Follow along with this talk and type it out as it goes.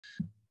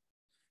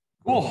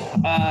Cool.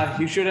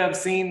 You should have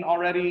seen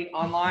already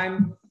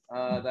online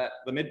that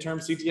the midterm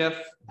CTF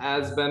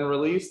has been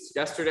released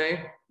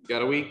yesterday. You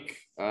got a week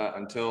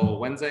until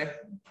Wednesday.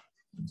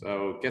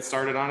 So get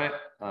started on it.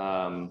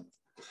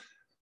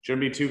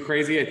 Shouldn't be too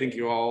crazy. I think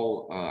you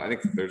all, I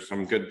think there's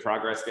some good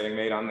progress getting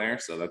made on there.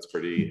 So that's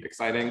pretty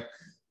exciting.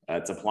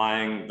 It's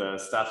applying the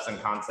steps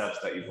and concepts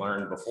that you've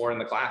learned before in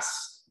the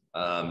class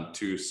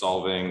to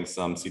solving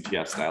some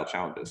CTF style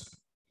challenges.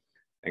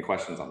 Any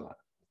questions on that?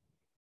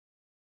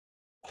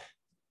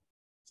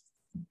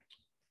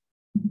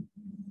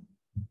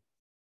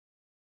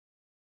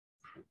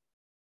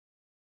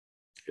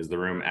 Is the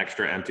room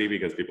extra empty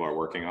because people are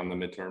working on the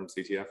midterm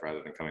CTF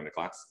rather than coming to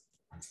class?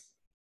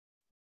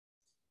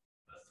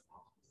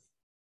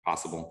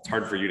 Possible. It's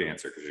hard for you to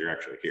answer because you're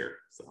actually here.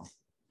 So,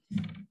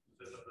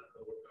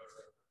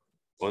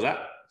 what was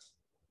that?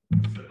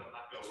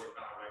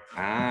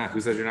 Who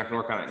says you're not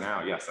going to work on it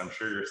now? Yes, I'm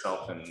sure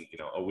yourself in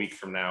a week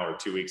from now or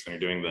 2 weeks when you're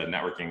doing the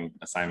networking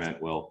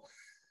assignment will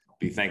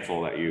be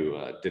thankful that you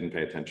didn't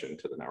pay attention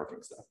to the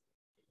networking stuff.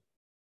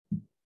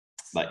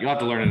 But you'll have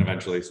to learn it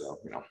eventually, so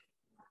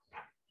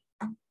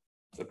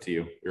it's up to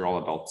you. You're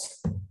all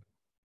adults.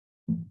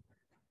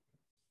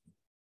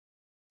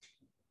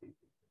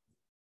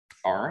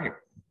 All right.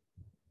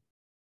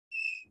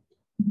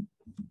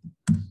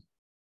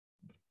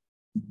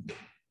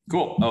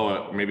 Cool.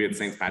 Oh, maybe it's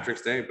St.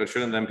 Patrick's Day, but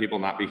shouldn't then people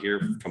not be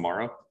here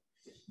tomorrow?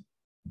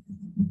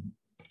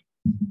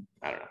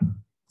 I don't know.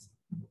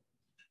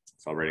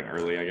 Celebrating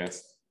early, I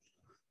guess.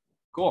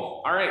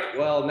 Cool. All right.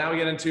 Well, now we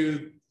get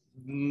into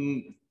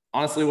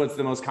honestly what's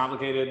the most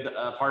complicated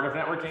part of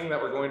networking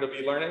that we're going to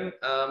be learning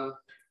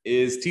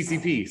is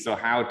TCP. So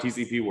how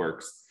TCP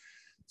works.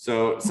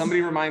 So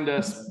somebody remind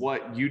us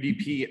what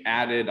UDP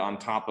added on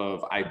top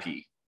of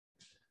IP.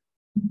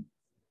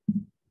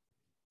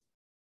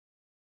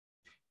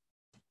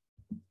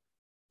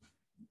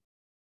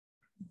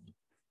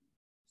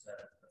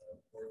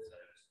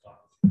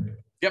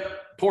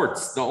 Yep,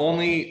 ports. The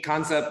only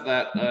concept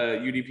that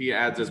UDP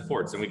adds is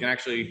ports. And we can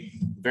actually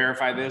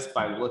verify this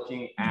by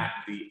looking at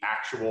the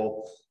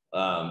actual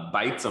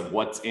bytes of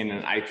what's in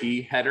an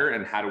IP header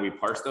and how do we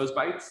parse those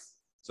bytes.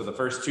 So the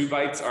first 2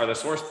 bytes are the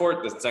source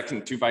port, the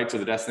second 2 bytes are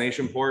the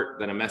destination port,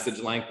 then a message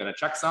length and a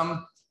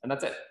checksum, and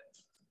that's it.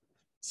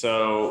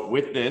 So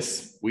with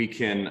this, we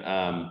can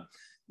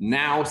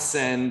now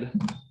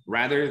send,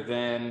 rather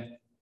than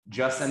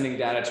just sending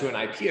data to an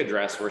IP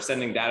address, we're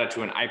sending data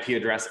to an IP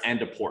address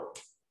and a port.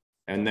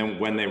 And then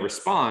when they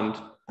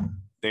respond,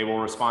 they will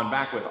respond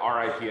back with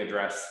our IP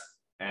address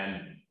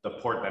and the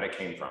port that it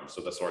came from,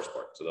 so the source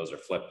port. So those are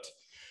flipped.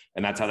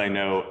 And that's how they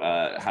know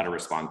how to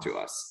respond to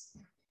us.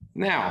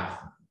 Now,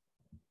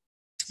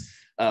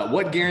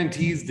 what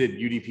guarantees did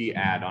UDP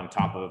add on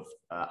top of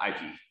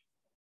IP?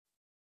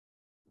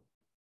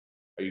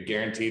 Are you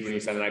guaranteed when you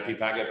send an IP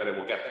packet that it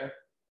will get there?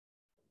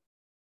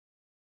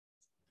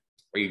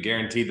 Are you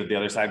guaranteed that the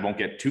other side won't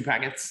get 2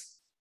 packets?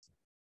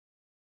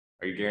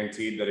 Are you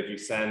guaranteed that if you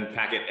send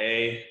packet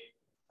A,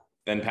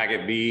 then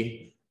packet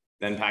B,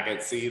 then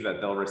packet C,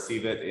 that they'll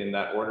receive it in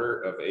that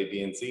order of A,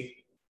 B, and C?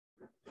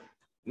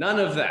 None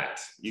of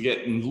that. You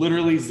get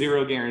literally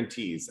 0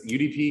 guarantees.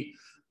 UDP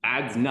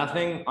adds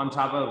nothing on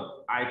top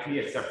of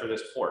IP except for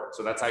this port.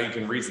 So that's how you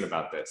can reason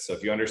about this. So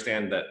if you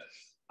understand that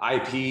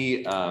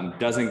IP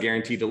doesn't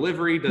guarantee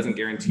delivery, doesn't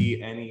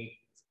guarantee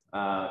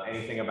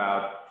anything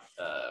about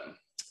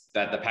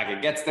that the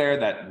packet gets there,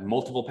 that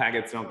multiple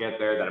packets don't get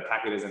there, that a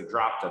packet isn't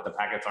dropped, that the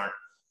packets aren't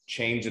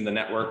changed in the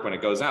network when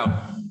it goes out.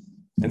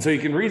 And so you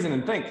can reason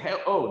and think, hey,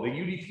 oh, the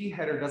UDP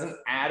header doesn't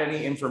add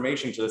any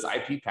information to this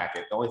IP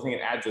packet. The only thing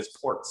it adds is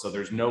ports. So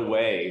there's no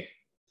way.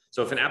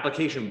 So if an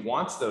application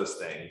wants those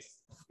things,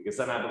 because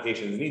some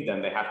applications need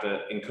them, they have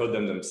to encode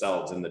them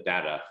themselves in the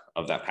data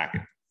of that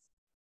packet.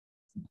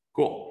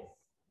 Cool.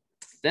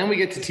 Then we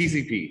get to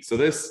TCP. So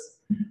this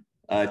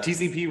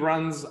TCP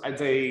runs, I'd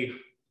say,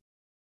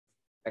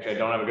 actually, I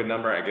don't have a good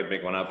number. I could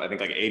make one up. I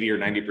think like 80 or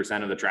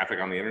 90% of the traffic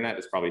on the internet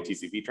is probably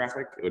TCP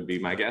traffic. It would be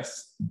my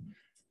guess.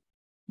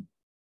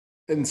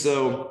 And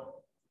so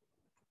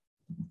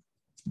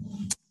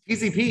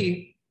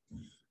TCP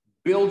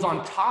builds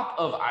on top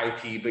of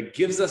IP, but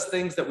gives us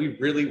things that we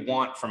really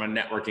want from a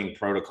networking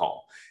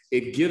protocol.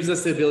 It gives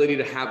us the ability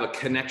to have a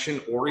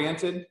connection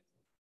oriented.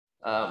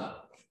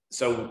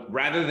 So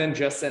rather than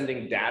just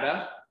sending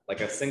data,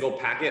 like a single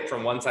packet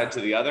from one side to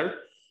the other,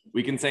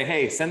 we can say,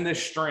 hey, send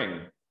this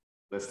string,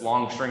 this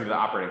long string to the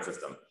operating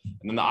system.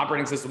 And then the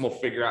operating system will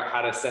figure out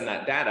how to send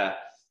that data,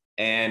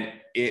 and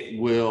it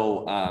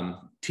will,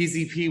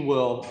 TCP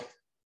will,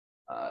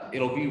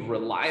 it'll be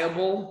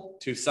reliable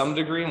to some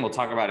degree, and we'll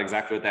talk about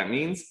exactly what that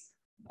means.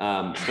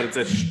 But it's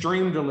a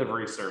stream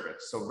delivery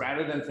service. So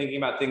rather than thinking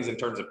about things in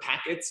terms of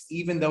packets,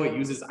 even though it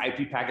uses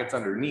IP packets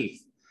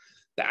underneath,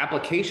 the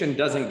application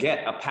doesn't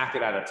get a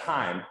packet at a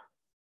time.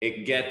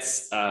 It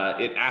gets,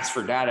 it asks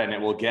for data and it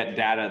will get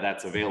data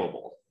that's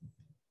available.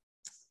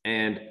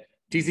 And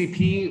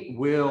TCP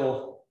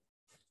will,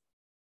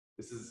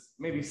 this is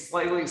maybe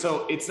slightly,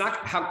 so it's not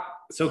how,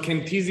 So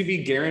can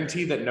TCP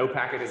guarantee that no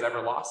packet is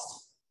ever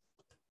lost?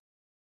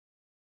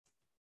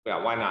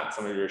 Yeah, why not?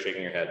 Some of you are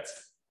shaking your heads.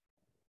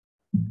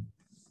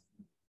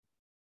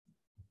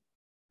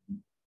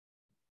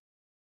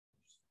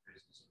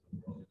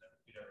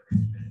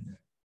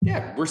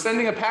 Yeah, we're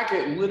sending a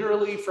packet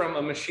literally from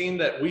a machine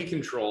that we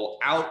control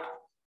out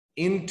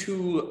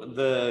into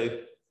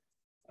the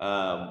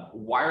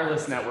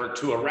wireless network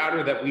to a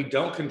router that we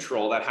don't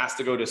control that has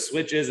to go to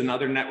switches and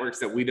other networks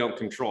that we don't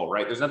control,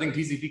 right? There's nothing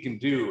TCP can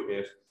do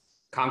if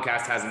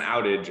Comcast has an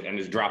outage and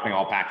is dropping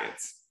all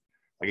packets.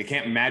 Like it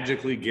can't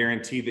magically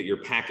guarantee that your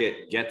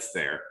packet gets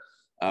there.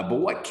 But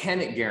what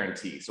can it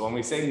guarantee? So when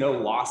we say no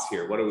loss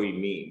here, what do we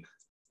mean?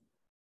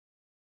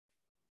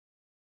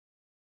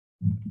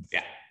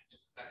 Yeah.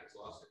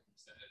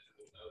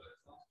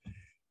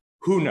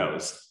 Who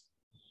knows?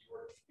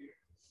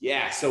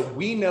 Yeah, so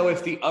we know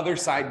if the other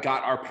side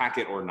got our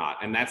packet or not.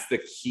 And that's the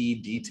key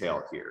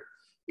detail here,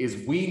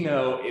 is we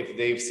know if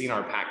they've seen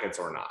our packets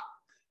or not.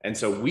 And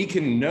so we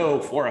can know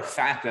for a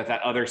fact that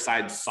that other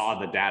side saw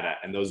the data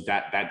and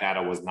that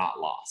data was not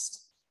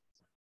lost,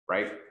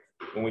 right?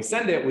 When we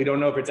send it, we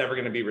don't know if it's ever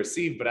going to be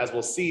received, but as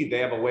we'll see, they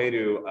have a way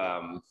to,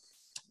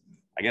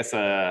 I guess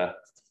a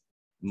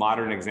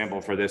modern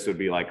example for this would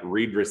be like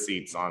read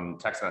receipts on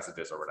text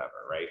messages or whatever,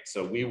 right?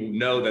 So we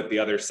know that the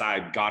other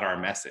side got our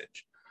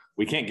message.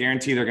 We can't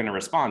guarantee they're going to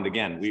respond.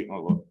 Again, we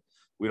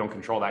don't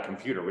control that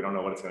computer. We don't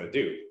know what it's going to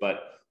do,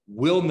 but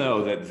we'll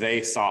know that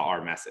they saw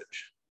our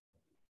message.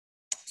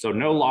 So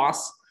no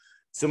loss.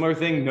 Similar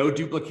thing, no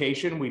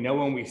duplication. We know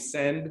when we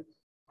send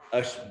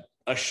a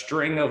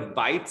string of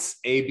bytes,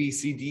 A, B,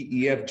 C, D,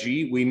 E, F,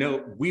 G,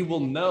 we will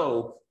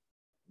know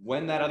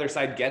when that other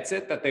side gets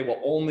it, that they will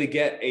only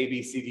get A,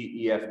 B, C,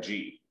 D, E, F,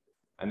 G,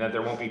 and that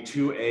there won't be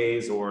two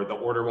A's or the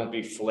order won't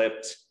be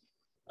flipped,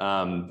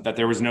 that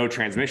there was no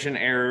transmission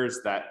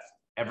errors, that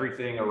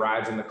everything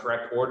arrives in the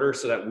correct order,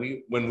 so that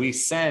when we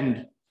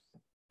send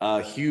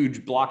a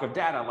huge block of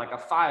data, like a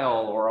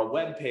file or a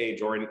web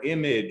page or an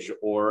image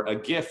or a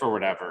GIF or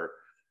whatever,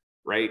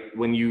 right?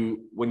 When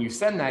you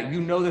send that,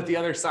 you know that the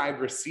other side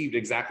received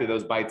exactly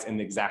those bytes in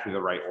exactly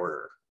the right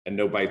order and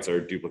no bytes are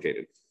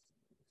duplicated.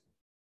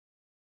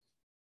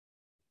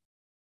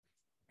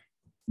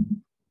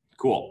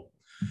 Cool.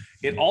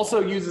 It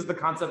also uses the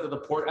concept of the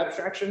port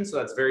abstraction, so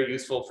that's very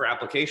useful for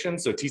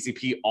applications. So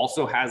TCP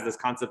also has this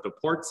concept of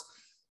ports.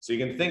 So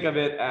you can think of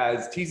it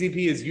as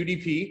TCP is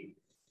UDP,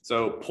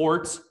 so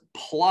ports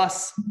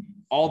plus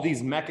all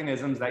these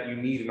mechanisms that you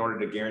need in order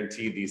to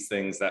guarantee these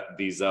things, that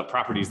these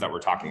properties that we're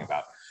talking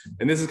about.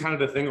 And this is kind of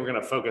the thing we're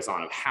going to focus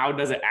on, of how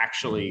does it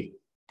actually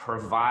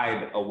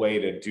provide a way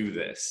to do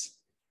this.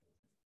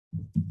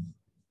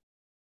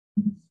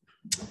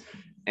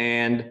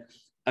 And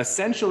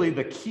essentially,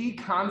 the key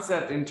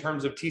concept in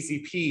terms of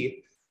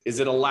TCP is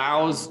it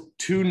allows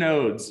two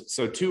nodes,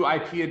 so two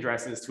IP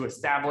addresses, to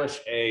establish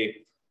a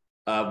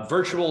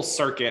virtual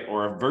circuit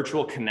or a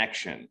virtual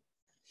connection.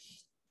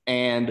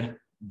 And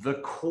the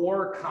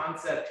core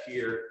concept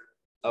here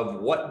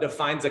of what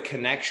defines a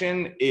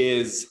connection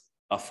is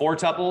a four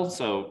tuple.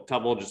 So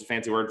tuple, just a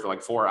fancy word for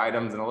like 4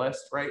 items in a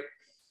list, right?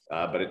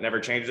 But it never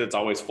changes, it's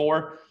always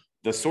 4.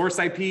 The source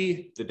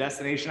IP, the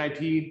destination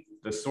IP,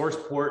 the source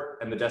port,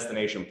 and the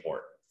destination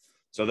port.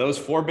 So those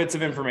 4 bits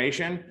of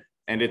information,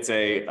 and it's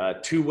a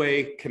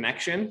two-way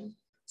connection.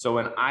 So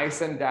when I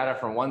send data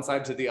from one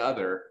side to the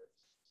other,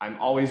 I'm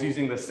always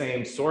using the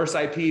same source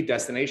IP,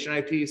 destination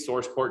IP,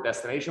 source port,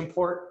 destination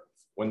port.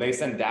 When they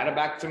send data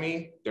back to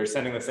me, they're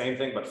sending the same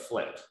thing, but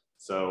flipped.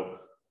 So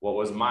what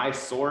was my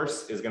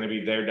source is going to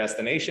be their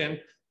destination.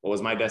 What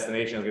was my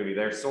destination is going to be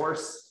their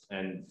source.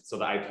 And so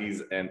the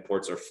IPs and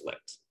ports are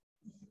flipped.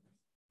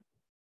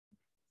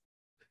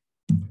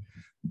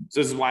 So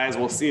this is why, as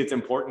we'll see, it's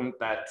important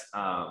that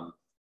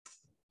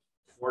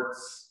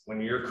ports,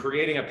 when you're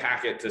creating a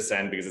packet to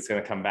send, because it's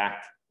going to come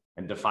back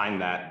and define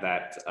that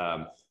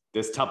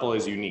this tuple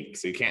is unique.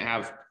 So you can't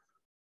have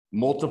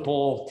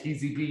multiple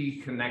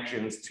TCP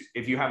connections.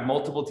 If you have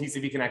multiple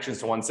TCP connections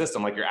to one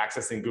system, like you're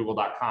accessing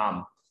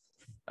google.com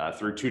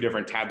through 2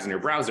 different tabs in your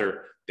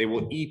browser,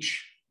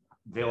 each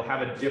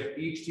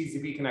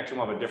TCP connection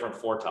will have a different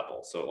 4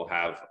 tuple. So it will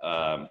have,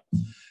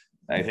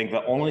 I think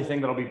the only thing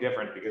that'll be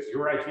different, because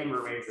your IP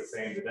remains the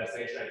same, the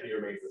destination IP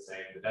remains the same,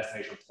 the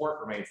destination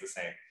port remains the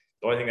same.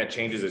 The only thing that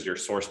changes is your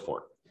source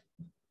port.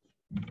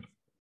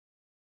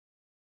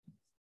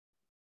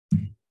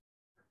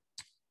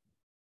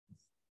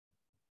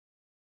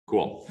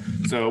 Cool.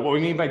 So what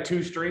we mean by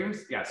 2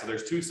 streams, yeah, so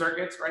there's 2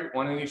 circuits, right?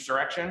 1 in each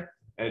direction.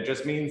 And it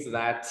just means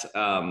that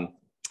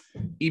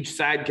each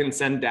side can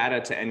send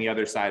data to any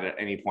other side at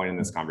any point in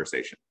this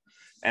conversation.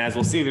 And as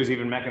we'll see, there's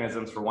even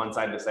mechanisms for one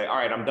side to say, all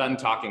right, I'm done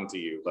talking to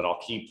you, but I'll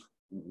keep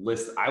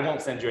I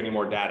won't send you any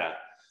more data.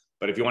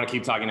 But if you want to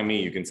keep talking to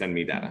me, you can send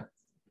me data.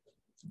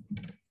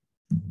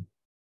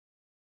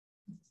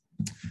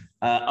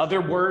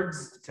 Other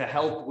words to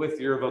help with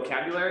your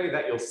vocabulary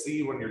that you'll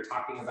see when you're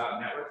talking about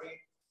networking.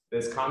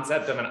 This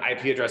concept of an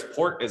IP address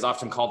port is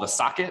often called a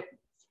socket.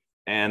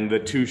 And the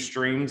two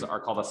streams are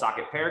called a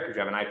socket pair because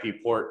you have an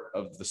IP port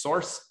of the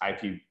source,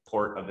 IP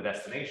port of the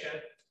destination.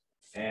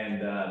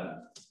 And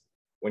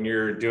when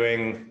you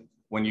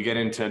get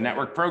into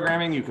network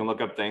programming, you can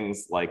look up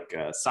things like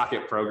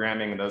socket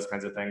programming and those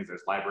kinds of things.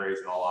 There's libraries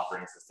in all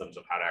operating systems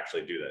of how to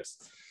actually do this.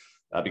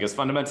 Because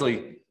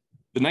fundamentally,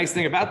 the nice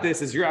thing about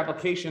this is your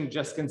application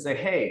just can say,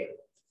 hey,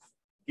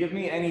 give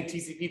me any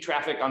TCP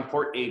traffic on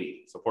port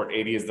 80. So port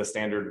 80 is the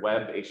standard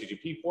web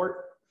HTTP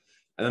port.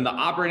 And then the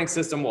operating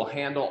system will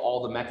handle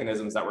all the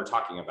mechanisms that we're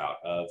talking about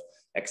of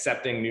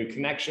accepting new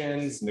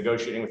connections,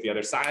 negotiating with the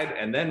other side.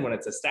 And then when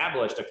it's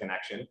established a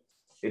connection,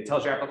 it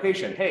tells your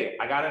application, hey,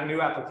 I got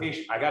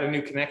a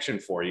new connection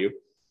for you.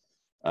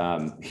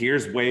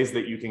 Here's ways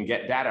that you can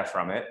get data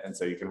from it. And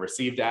so you can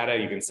receive data,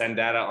 you can send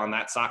data on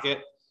that socket.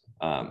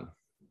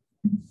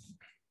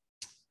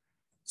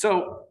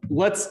 So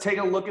let's take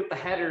a look at the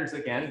headers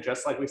again,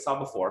 just like we saw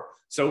before.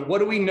 So what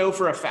do we know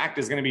for a fact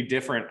is going to be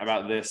different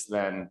about this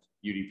than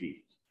UDP?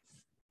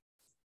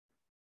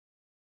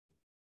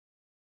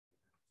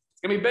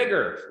 It's going to be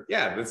bigger.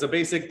 Yeah, it's a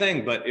basic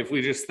thing. But if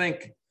we just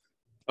think,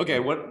 okay,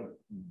 what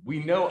we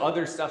know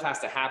other stuff has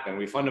to happen.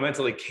 We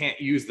fundamentally can't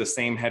use the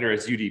same header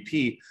as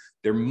UDP.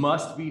 There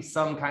must be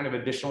some kind of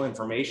additional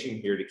information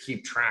here to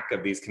keep track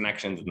of these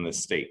connections in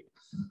this state.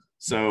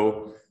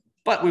 So,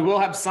 but we will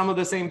have some of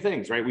the same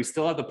things, right? We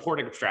still have the port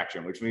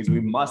abstraction, which means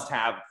we must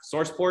have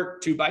source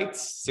port, 2 bytes,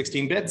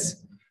 16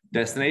 bits,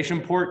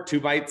 destination port,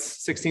 2 bytes,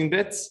 16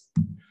 bits.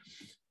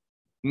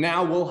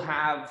 Now we'll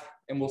have,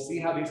 and we'll see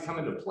how these come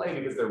into play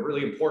because they're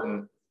really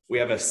important. We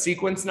have a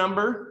sequence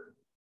number.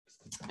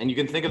 And you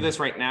can think of this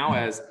right now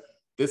as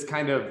this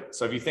kind of,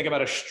 so if you think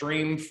about a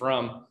stream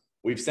from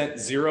we've sent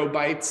 0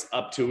 bytes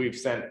up to we've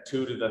sent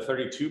 2 to the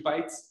 32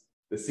 bytes,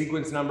 the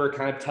sequence number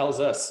kind of tells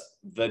us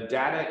the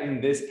data in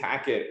this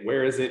packet,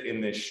 where is it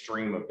in this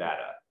stream of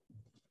data?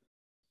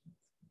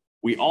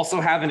 We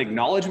also have an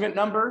acknowledgement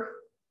number,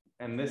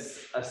 and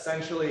this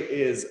essentially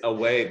is a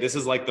way, this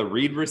is like the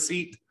read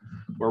receipt,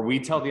 where we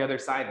tell the other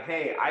side,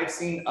 hey, I've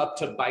seen up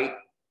to byte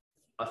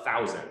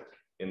 1,000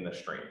 in the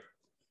stream.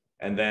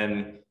 And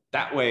then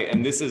that way,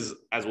 and this is,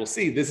 as we'll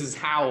see, this is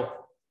how,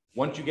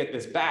 once you get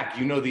this back,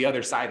 you know the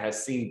other side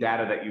has seen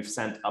data that you've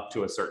sent up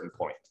to a certain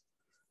point.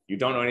 You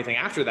don't know anything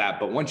after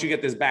that, but once you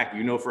get this back,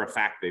 you know for a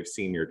fact they've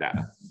seen your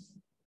data.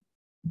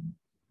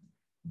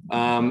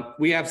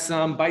 We have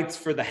some bytes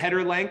for the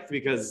header length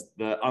because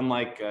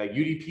unlike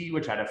UDP,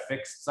 which had a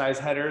fixed size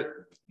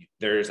header,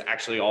 there's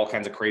actually all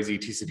kinds of crazy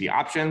TCP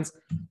options,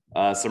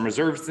 some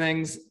reserved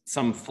things,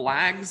 some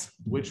flags,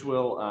 which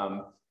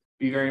will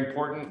be very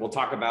important. We'll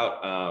talk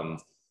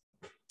about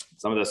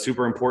some of the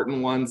super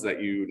important ones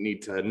that you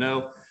need to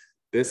know.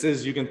 This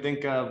is, you can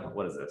think of,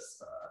 what is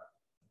this?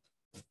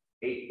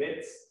 8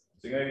 bits.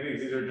 So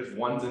these are just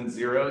 1s and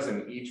 0s,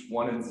 and each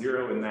 1 and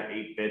 0 in that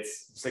 8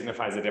 bits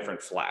signifies a different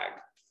flag.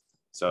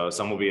 So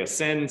some will be a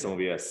SYN, some will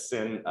be an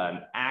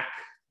ACK.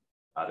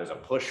 There's a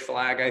push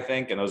flag, I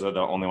think, and those are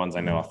the only ones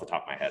I know off the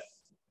top of my head.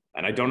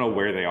 And I don't know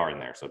where they are in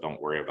there, so don't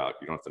worry about,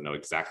 you don't have to know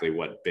exactly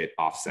what bit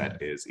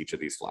offset is each of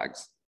these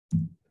flags.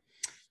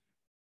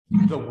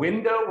 The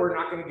window we're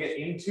not going to get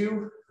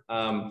into.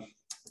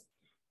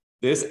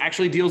 This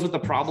actually deals with the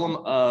problem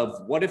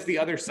of what if the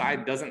other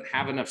side doesn't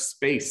have enough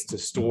space to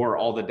store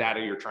all the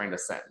data you're trying to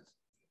send.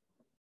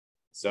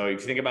 So if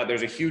you think about,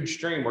 there's a huge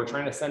stream, we're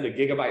trying to send a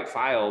gigabyte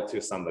file to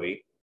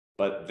somebody,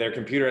 but their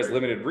computer has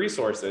limited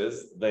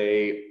resources.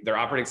 Their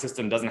operating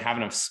system doesn't have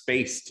enough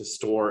space to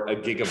store a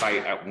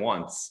gigabyte at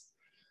once.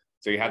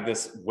 So you have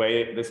this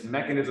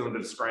mechanism of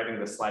describing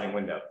the sliding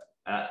window.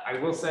 I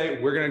will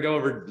say we're going to go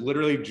over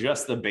literally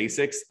just the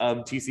basics of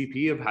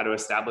TCP, of how to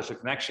establish a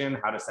connection,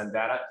 how to send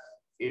data.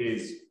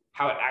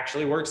 How it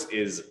actually works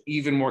is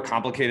even more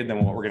complicated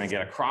than what we're going to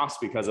get across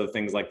because of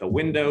things like the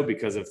window,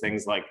 because of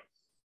things like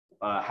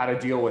how to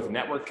deal with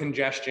network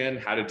congestion,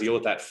 how to deal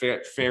with that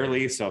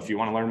fairly. So if you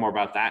want to learn more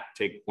about that,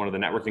 take one of the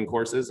networking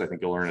courses. I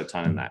think you'll learn a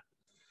ton in that.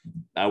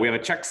 We have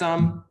a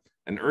checksum,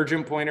 an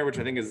urgent pointer, which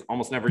I think is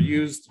almost never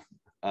used,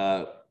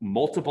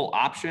 multiple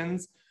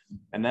options,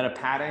 and then a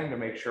padding to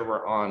make sure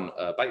we're on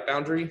a byte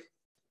boundary.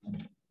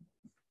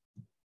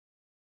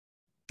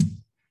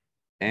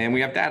 And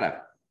we have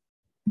data.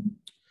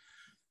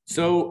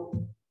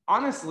 So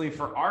honestly,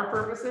 for our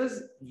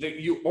purposes,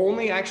 you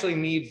only actually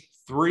need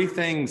 3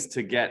 things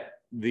to get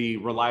the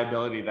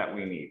reliability that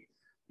we need.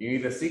 You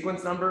need the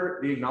sequence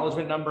number, the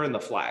acknowledgement number, and the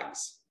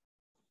flags.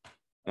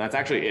 And that's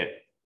actually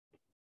it,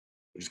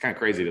 which is kind of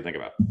crazy to think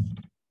about.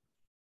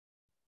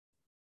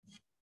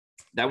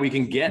 That we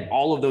can get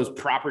all of those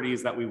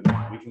properties that we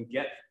want. We can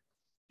get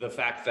the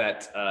fact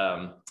that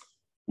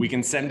we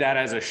can send data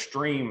as a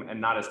stream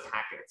and not as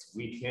packets.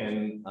 We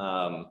can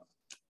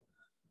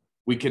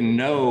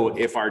know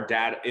if our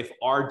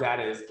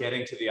data is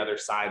getting to the other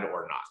side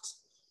or not.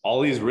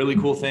 All these really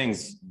cool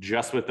things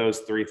just with those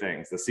 3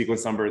 things: the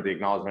sequence number, the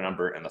acknowledgement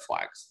number, and the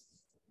flags.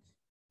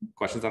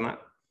 Questions on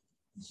that?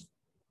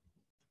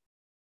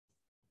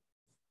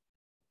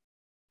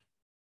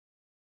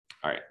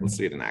 All right, let's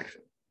see it in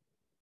action.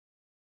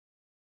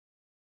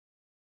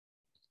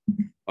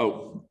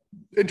 Oh,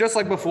 And just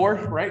like before,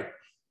 right?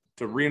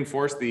 To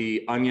reinforce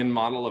the onion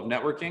model of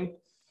networking,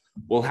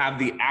 we'll have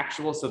the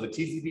actual, so the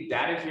TCP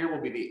data here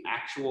will be the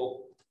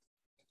actual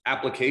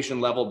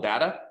application level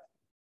data.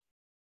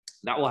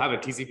 That will have a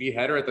TCP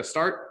header at the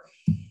start.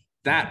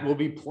 That will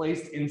be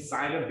placed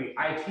inside of the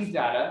IP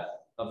data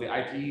of the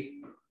IP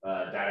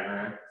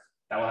datagram.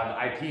 That will have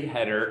the IP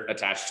header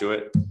attached to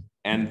it.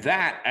 And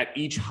that at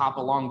each hop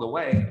along the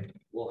way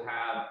will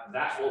have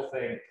that whole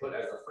thing put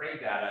as the frame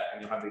data,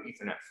 and you'll have the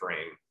Ethernet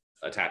frame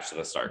attached to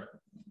the start.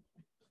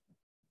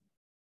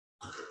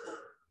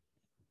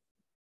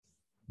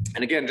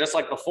 And again, just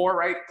like before,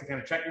 right, to kind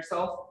of check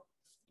yourself,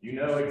 you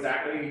know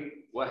exactly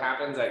what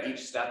happens at each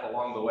step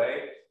along the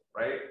way,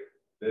 right?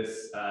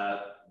 This, the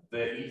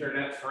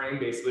Ethernet frame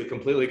basically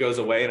completely goes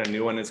away and a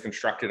new one is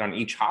constructed on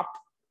each hop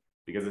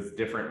because it's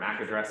different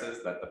MAC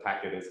addresses that the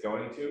packet is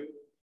going to.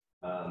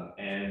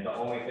 And the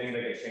only thing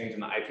that gets changed in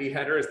the IP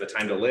header is the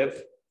time to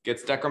live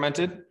gets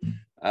decremented,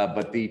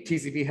 but the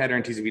TCP header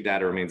and TCP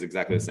data remains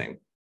exactly the same.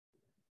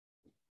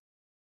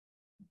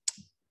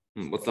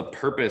 What's the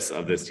purpose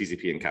of this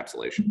TCP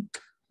encapsulation?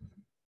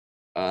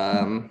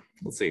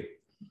 Let's see.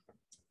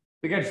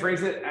 I think I'd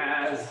phrase it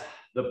as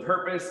the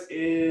purpose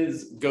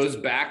goes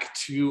back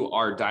to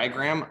our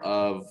diagram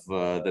of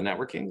the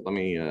networking. Let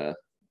me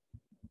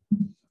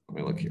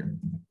look here.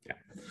 Yeah.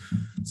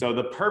 So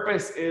the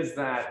purpose is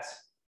that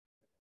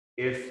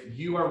if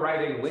you are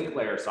writing link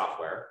layer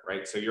software,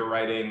 right? So you're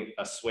writing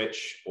a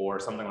switch or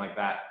something like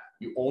that,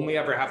 you only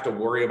ever have to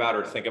worry about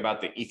or think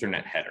about the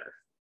Ethernet header,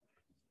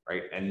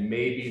 right? And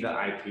maybe the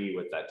IP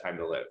with that time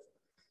to live.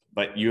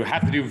 But you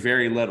have to do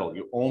very little.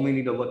 You only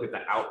need to look at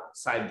the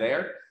outside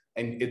there,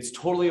 and it's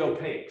totally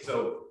opaque.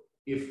 So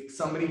if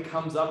somebody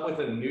comes up with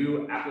a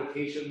new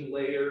application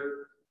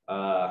layer,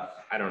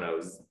 I don't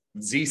know,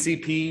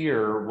 ZCP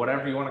or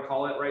whatever you want to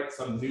call it, right?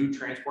 Some new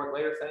transport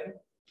layer thing,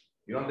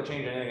 you don't have to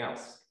change anything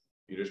else.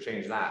 You just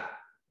change that.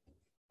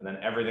 And then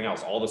everything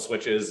else, all the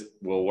switches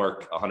will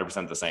work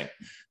 100% the same.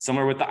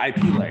 Similar with the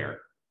IP layer,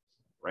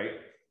 right?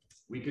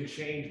 We could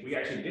change, we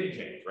actually did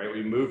change, right?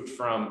 We moved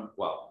from,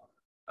 well,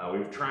 we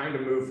were trying to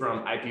move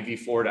from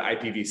IPv4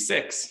 to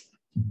IPv6.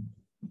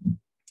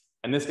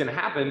 And this can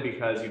happen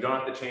because you don't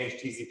have to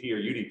change TCP or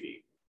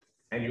UDP.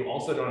 And you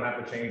also don't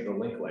have to change the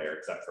link layer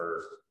except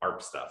for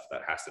ARP stuff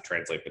that has to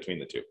translate between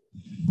the two.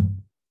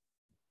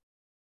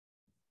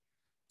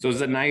 So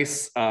it's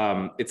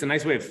a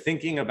nice way of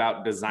thinking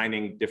about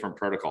designing different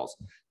protocols.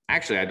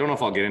 Actually, I don't know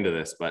if I'll get into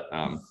this, but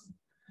an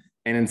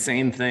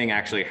insane thing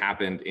actually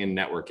happened in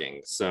networking.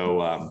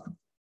 So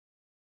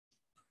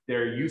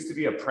there used to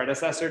be a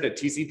predecessor to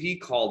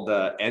TCP called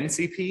the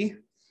NCP.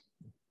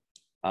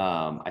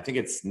 I think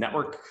it's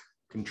Network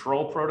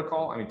Control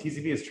Protocol. I mean,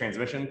 TCP is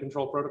Transmission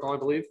Control Protocol, I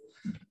believe.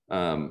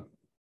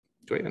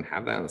 Do I even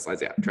have that on the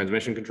slides? Yeah,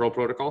 Transmission Control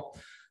Protocol.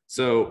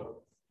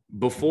 So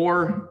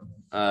before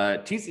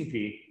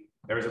TCP,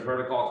 there was a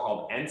protocol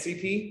called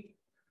NCP,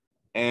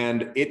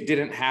 and it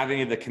didn't have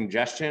any of the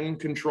congestion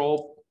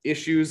control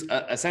issues.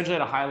 Essentially,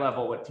 at a high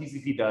level, what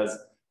TCP does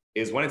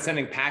is when it's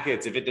sending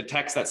packets, if it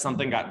detects that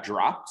something got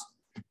dropped,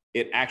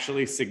 it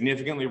actually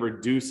significantly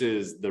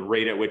reduces the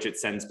rate at which it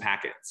sends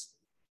packets.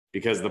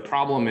 Because the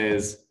problem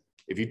is,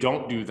 if you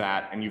don't do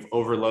that and you've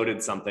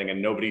overloaded something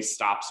and nobody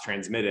stops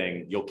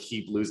transmitting, you'll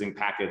keep losing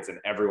packets and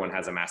everyone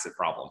has a massive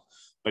problem.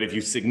 But if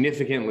you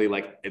significantly,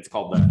 like it's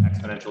called the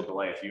exponential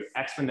delay, if you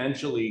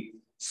exponentially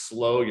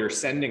slow your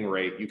sending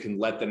rate, you can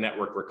let the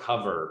network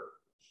recover,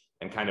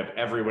 and kind of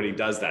everybody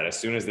does that as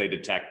soon as they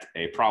detect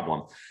a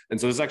problem. And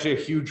so it's actually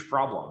a huge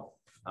problem.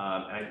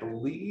 And I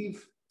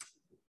believe,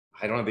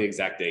 I don't have the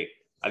exact date.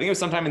 I think it was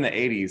sometime in the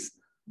 80s.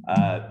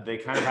 They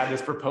kind of had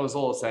this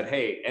proposal, said,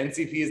 hey,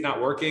 NCP is not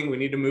working. We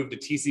need to move to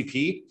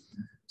TCP.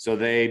 So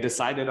they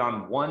decided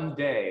on one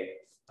day,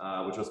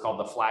 which was called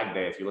the flag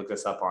day. If you look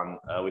this up on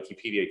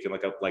Wikipedia, you can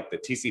look up like the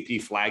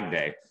TCP flag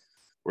day,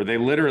 where they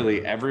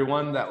literally,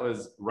 everyone that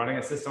was running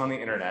a system on the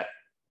internet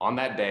on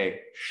that day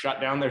shut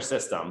down their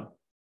system,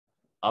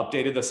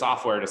 updated the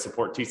software to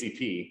support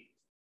TCP,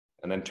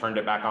 and then turned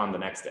it back on the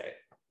next day.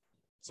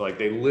 So like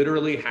they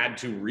literally had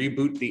to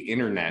reboot the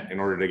internet in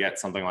order to get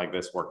something like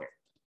this working.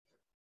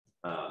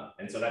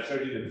 And so that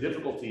showed you the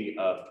difficulty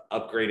of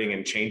upgrading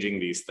and changing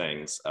these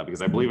things,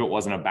 because I believe it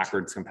wasn't a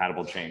backwards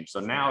compatible change. So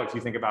now if you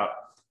think about,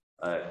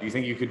 do you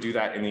think you could do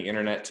that in the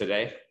internet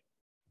today?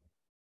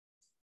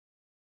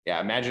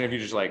 Yeah, imagine if you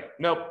just like,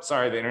 nope,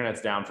 sorry, the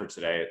internet's down for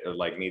today. It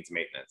like needs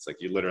maintenance. Like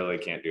you literally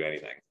can't do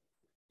anything.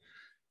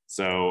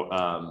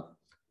 So,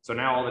 so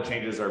now all the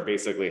changes are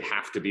basically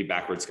have to be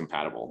backwards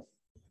compatible.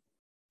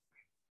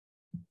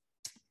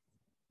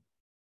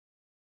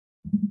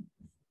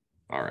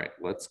 All right,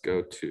 let's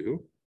go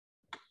to,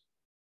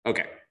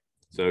 okay,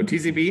 so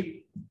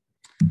TCP.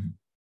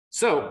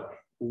 So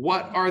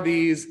what are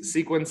these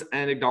sequence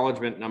and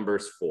acknowledgement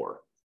numbers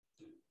for?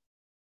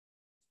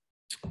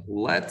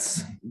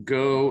 Let's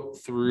go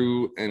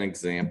through an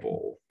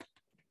example.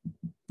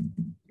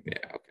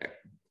 Yeah, okay.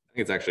 I think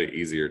it's actually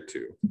easier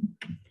to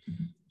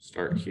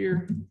start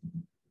here.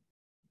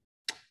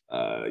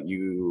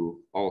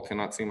 You all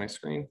cannot see my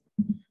screen.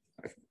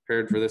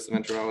 prepared for this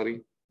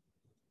eventuality?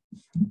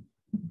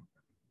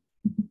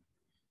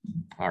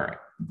 All right.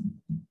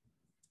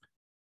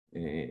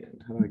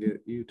 And how do I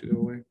get you to go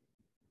away?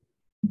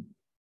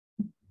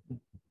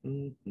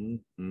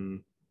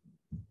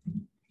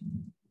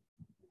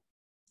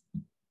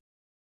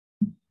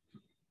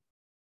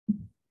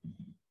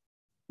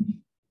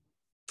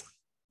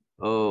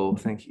 Oh,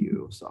 thank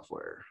you,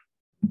 software.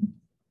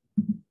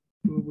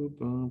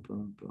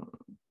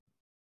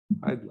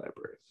 Hide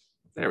library.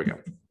 There we go.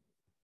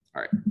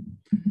 All right.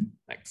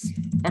 Thanks.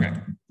 Okay.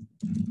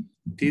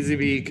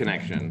 TCP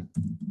connection.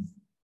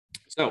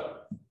 So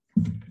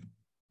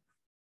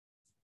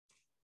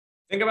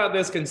think about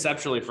this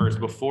conceptually first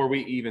before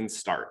we even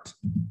start.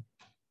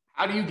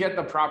 How do you get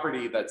the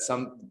property that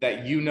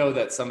you know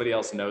that somebody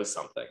else knows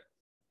something?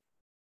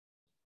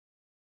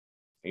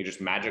 You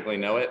just magically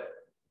know it?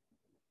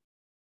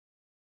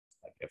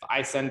 Like if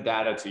I send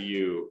data to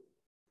you,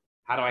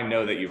 how do I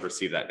know that you've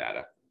received that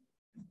data?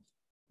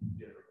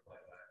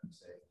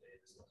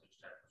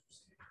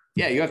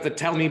 Yeah, you have to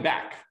tell me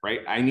back, right?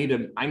 I need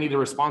a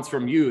response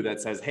from you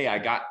that says, hey, I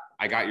got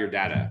your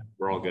data.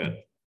 We're all good.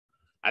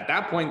 At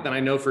that point, then I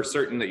know for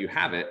certain that you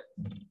have it.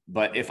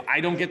 But if I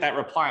don't get that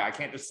reply, I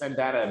can't just send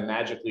data and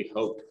magically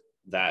hope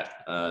that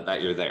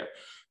that you're there.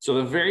 So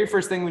the very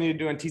first thing we need to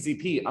do in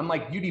TCP,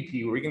 unlike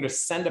UDP, where we can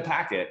just send a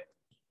packet,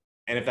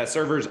 and if that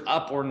server's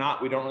up or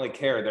not, we don't really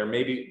care.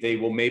 They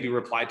will maybe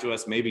reply to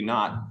us, maybe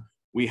not.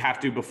 We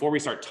have to, before we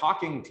start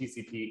talking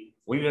TCP,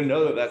 we need to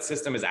know that that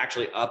system is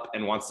actually up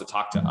and wants to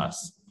talk to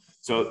us.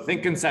 So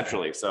think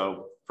conceptually.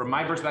 So from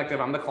my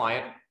perspective, I'm the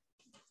client.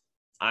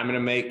 I'm going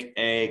to make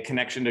a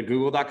connection to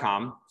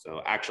google.com.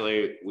 So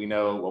actually, we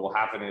know what will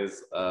happen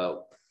is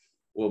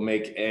we'll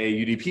make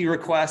a UDP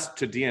request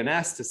to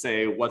DNS to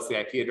say, what's the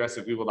IP address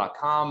of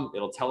google.com?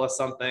 It'll tell us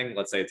something.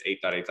 Let's say it's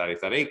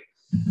 8.8.8.8.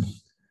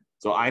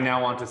 So I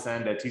now want to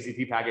send a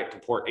TCP packet to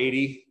port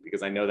 80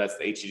 because I know that's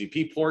the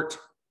HTTP port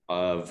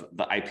of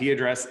the IP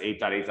address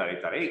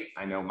 8.8.8.8.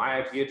 I know my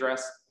IP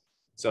address.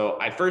 So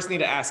I first need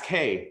to ask,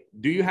 hey,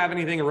 do you have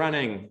anything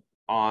running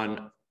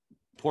on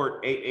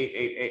port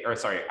 8888, or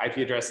sorry, IP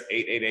address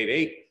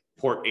 8888,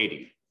 port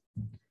 80?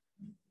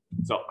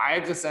 So I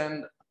have to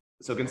send,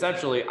 so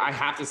conceptually, I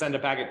have to send a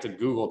packet to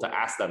Google to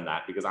ask them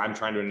that because I'm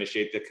trying to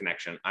initiate the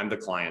connection. I'm the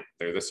client,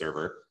 they're the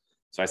server.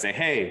 So I say,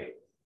 hey,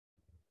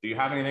 do you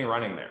have anything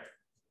running there?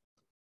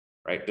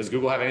 Right? Does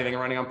Google have anything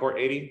running on port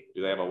 80?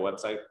 Do they have a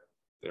website?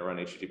 They run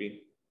HTTP?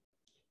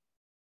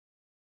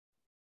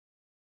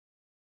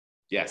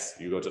 Yes,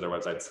 you go to their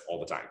websites all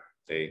the time.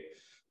 They,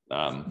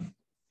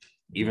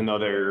 even though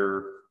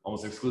they're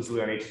almost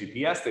exclusively on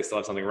HTTPS, they still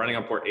have something running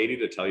on port 80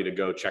 to tell you to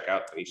go check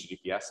out the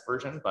HTTPS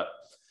version. But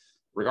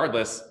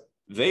regardless,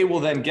 they will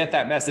then get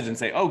that message and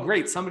say, oh,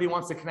 great, somebody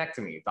wants to connect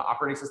to me. The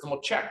operating system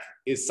will check,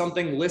 is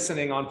something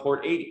listening on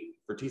port 80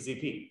 for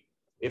TCP?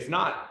 If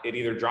not, it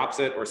either drops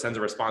it or sends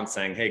a response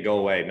saying, hey, go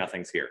away,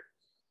 nothing's here.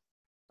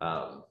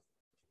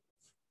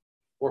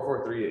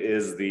 443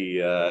 is the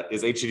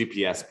is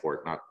HTTPS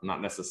port,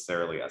 not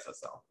necessarily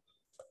SSL.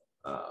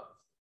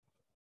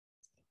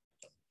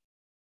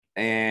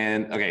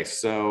 And okay,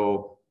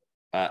 so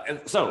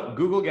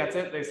Google gets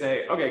it. They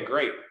say, okay,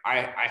 great.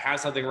 I have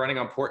something running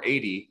on port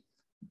 80.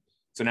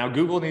 So now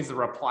Google needs to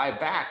reply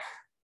back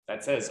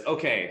that says,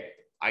 okay,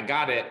 I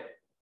got it.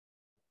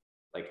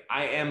 Like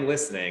I am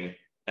listening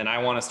and I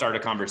want to start a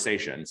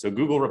conversation. So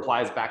Google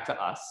replies back to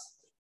us.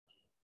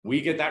 We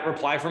get that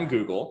reply from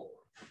Google.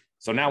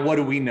 So now what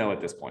do we know at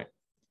this point?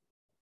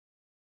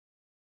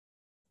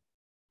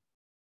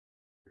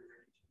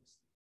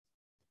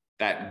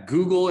 That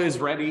Google is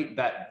ready,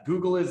 that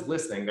Google is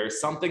listening.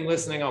 There's something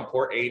listening on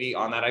port 80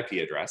 on that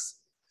IP address,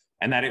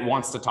 and that it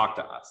wants to talk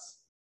to us.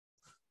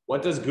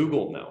 What does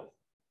Google know?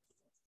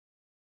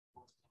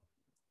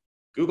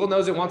 Google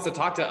knows it wants to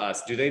talk to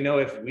us. Do they know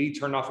if we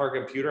turned off our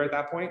computer at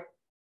that point?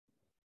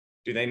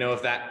 Do they know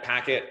if that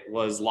packet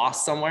was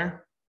lost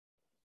somewhere?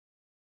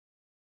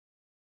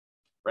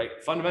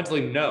 Right?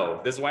 Fundamentally, no.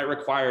 This is why it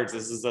requires,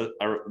 this is a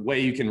way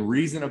you can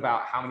reason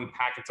about how many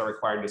packets are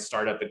required to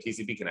start up a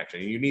TCP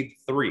connection. You need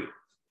 3. I'm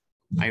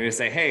going to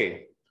say,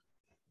 hey,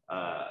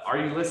 are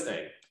you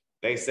listening?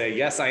 They say,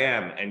 yes, I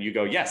am. And you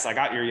go, yes, I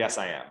got your yes,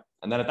 I am.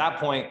 And then at that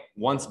point,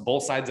 once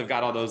both sides have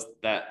got all those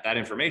that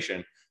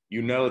information,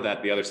 you know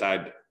that the other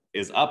side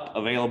is up,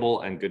 available,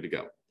 and good to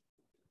go.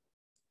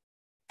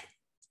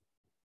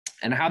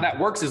 And how that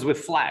works is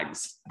with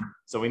flags.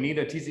 So we need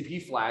a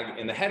TCP flag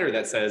in the header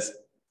that says,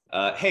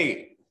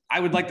 hey, I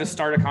would like to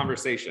start a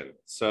conversation.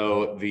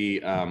 So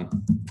the,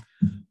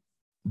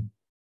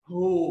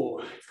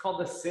 it's called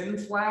the SYN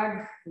flag.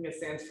 I think it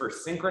stands for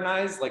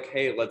synchronize, like,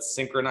 hey, let's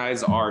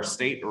synchronize our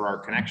state or our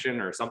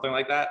connection or something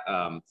like that.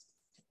 I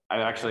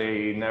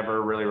actually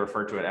never really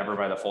referred to it ever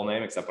by the full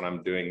name, except when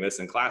I'm doing this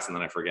in class, and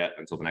then I forget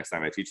until the next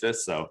time I teach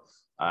this. So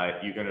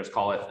you can just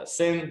call it a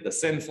SYN, the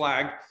SYN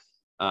flag.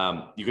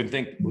 You can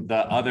think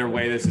the other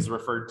way this is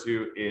referred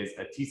to is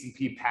a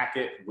TCP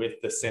packet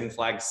with the SYN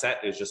flag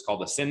set is just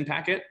called a SYN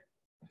packet.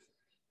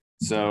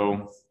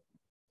 So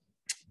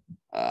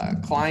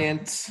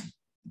client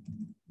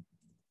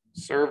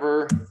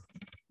server.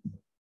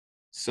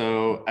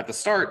 So at the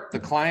start, the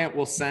client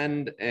will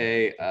send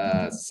a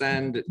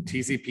send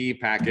TCP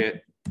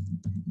packet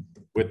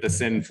with the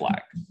SYN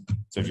flag.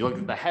 So if you look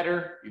at the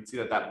header, you'd see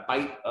that that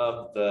byte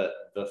of the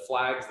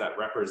flags that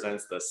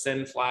represents the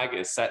SYN flag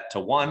is set to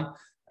 1.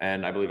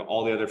 And I believe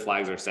all the other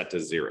flags are set to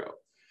 0.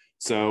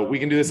 So we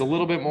can do this a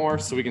little bit more.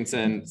 So we can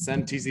send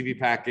TCP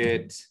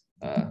packet.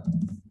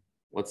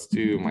 Let's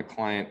do, my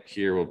client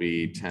here will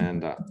be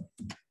 10.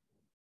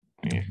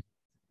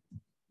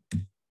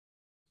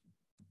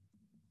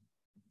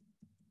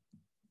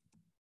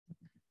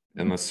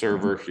 And the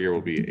server here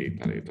will be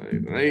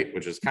 8.8.8.8,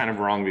 which is kind of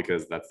wrong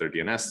because that's their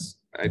DNS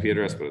IP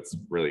address, but it's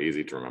really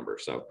easy to remember.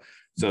 So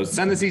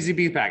send the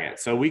TCP packet.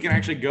 So we can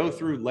actually go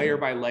through layer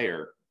by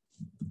layer,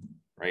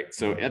 right?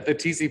 So at the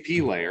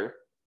TCP layer,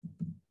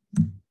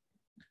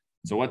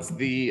 so what's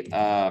the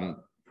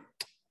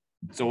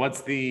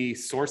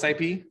source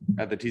IP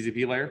at the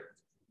TCP layer?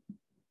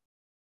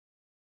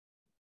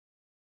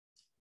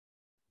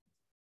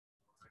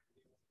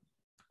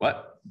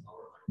 What?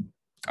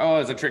 Oh,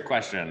 it's a trick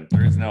question.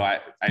 There is no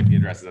IP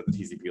addresses at the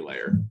TCP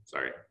layer.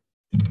 Sorry.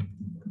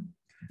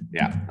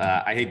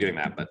 Yeah, I hate doing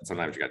that, but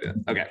sometimes you gotta do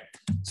it. Okay,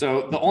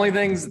 so the only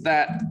things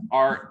that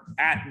are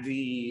in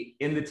the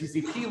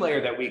TCP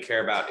layer that we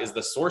care about is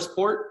the source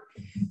port.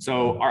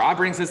 So our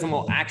operating system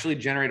will actually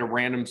generate a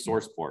random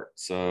source port.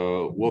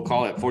 So we'll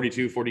call it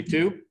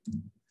 4242.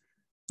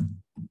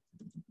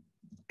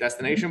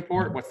 Destination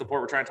port, what's the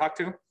port we're trying to talk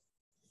to?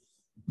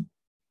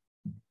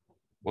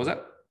 What was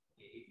that?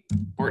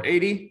 Port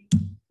 80.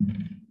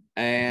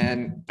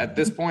 And at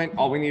this point,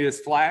 all we need is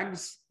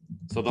flags.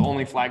 So the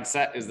only flag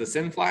set is the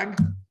SYN flag.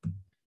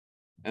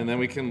 And then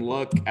we can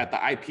look at the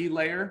IP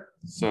layer.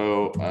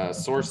 So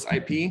source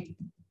IP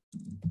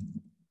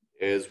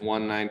is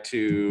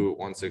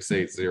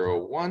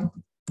 192.168.0.1.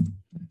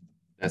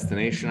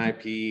 Destination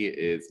IP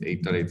is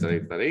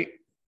 8.8.8.8.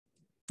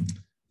 I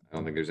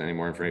don't think there's any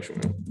more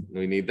information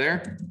we need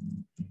there.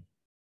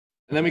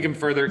 And then we can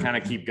further kind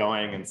of keep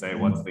going and say,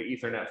 what's the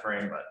Ethernet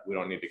frame? But we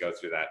don't need to go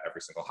through that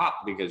every single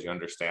hop because you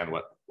understand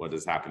what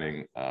is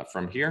happening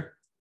from here.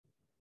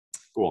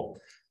 Cool.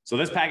 So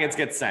this packet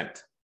gets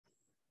sent.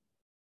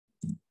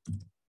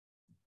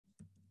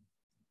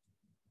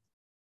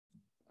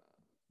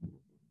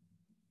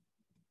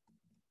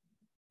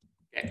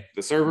 Okay.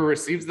 The server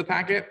receives the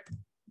packet.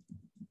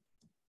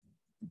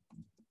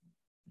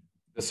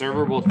 The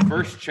server will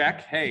first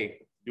check, hey,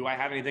 do I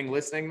have anything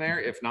listening there?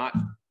 If not,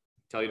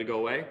 tell you to go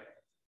away.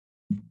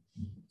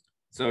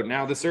 So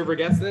now the server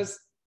gets this.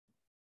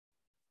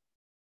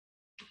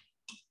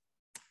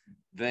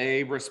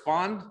 They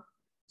respond.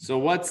 So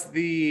what's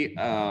the,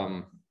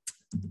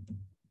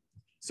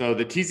 so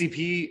the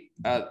TCP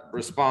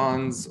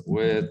responds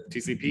with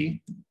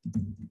TCP.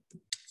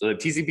 So the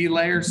TCP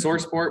layer,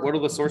 source port, what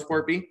will the source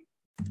port be?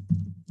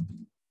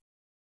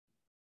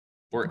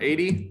 Port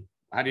 80,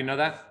 how do you know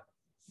that?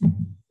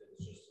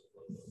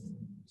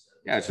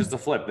 Yeah, it's just a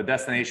flip. The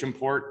destination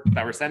port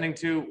that we're sending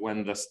to,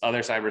 when the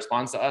other side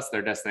responds to us,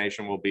 their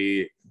destination will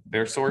be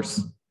their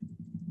source.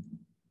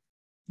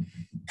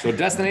 So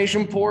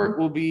destination port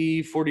will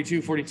be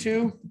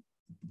 4242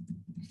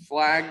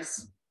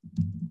 flags.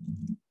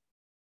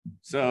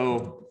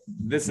 So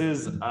this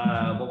is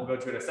what we'll go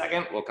to in a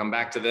second. We'll come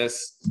back to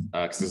this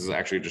because this is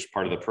actually just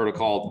part of the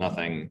protocol,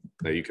 nothing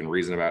that you can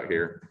reason about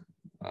here.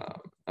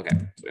 Okay,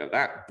 so we have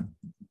that.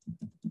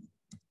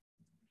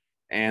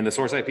 And the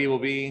source IP will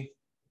be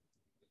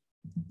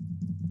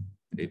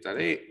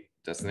 8.8,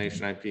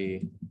 destination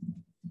IP.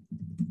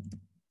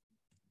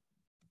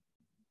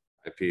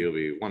 IP will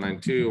be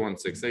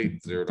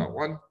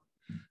 192.168.0.1.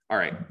 All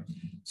right.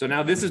 So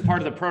now this is part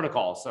of the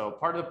protocol. So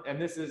part of, and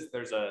this is,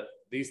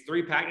 these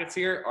 3 packets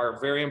here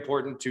are very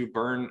important to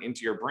burn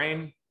into your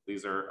brain.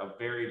 These are a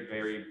very,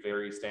 very,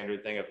 very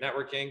standard thing of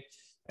networking.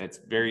 And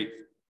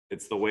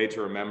it's the way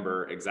to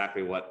remember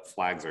exactly what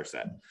flags are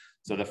set.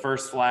 So the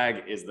first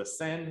flag is the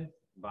SYN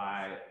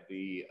by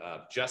the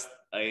just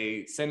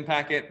a SYN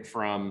packet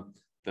from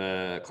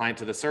the client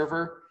to the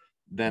server.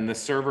 Then the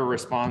server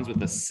responds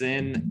with a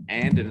SYN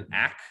and an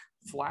ACK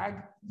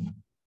flag.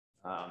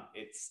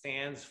 It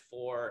stands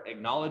for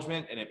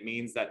acknowledgement, and it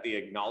means that the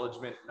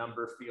acknowledgement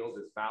number field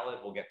is valid.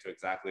 We'll get to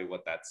exactly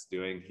what that's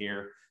doing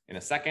here in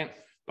a second.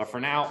 But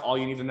for now, all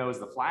you need to know is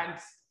the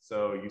flags.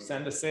 So you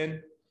send a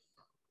SYN,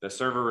 the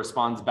server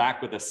responds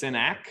back with a SYN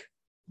ACK.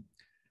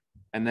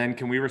 And then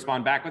can we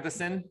respond back with a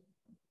SYN?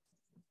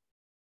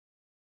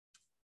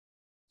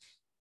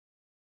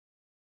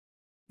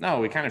 No,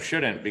 we kind of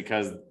shouldn't,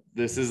 because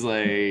this is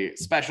a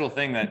special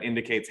thing that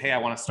indicates, hey, I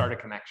want to start a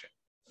connection.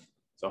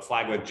 So a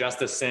flag with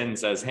just a SYN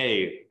says,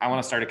 hey, I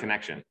want to start a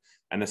connection.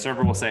 And the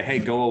server will say, hey,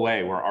 go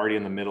away. We're already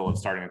in the middle of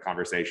starting a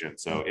conversation.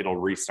 So it'll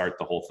restart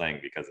the whole thing,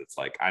 because it's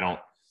like,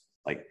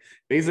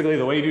 basically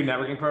the way you do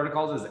networking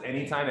protocols is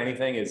anytime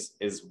anything is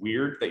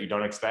weird that you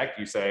don't expect,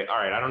 you say, all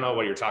right, I don't know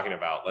what you're talking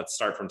about. Let's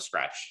start from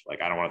scratch.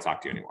 Like, I don't want to talk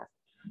to you anymore.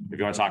 If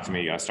you want to talk to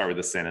me, you got to start with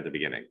the SYN at the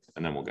beginning,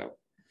 and then we'll go.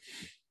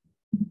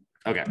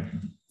 Okay.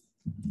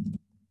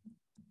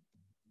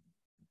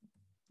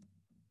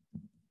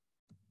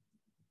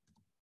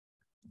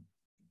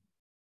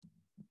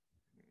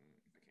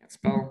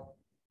 spell.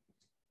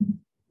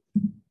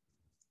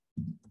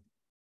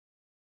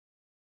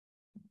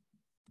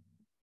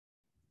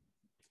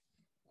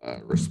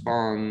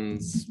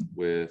 Responds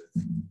with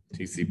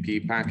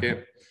TCP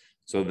packet.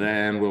 So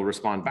then we'll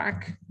respond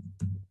back.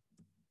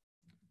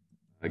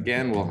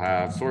 Again, we'll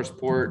have source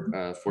port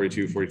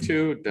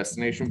 4242,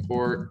 destination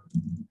port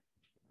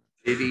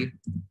 80,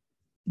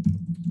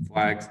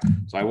 flags.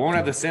 So I won't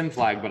have the SYN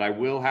flag, but I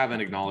will have an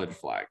acknowledge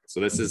flag. So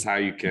this is how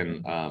you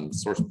can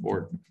source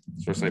port,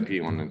 source IP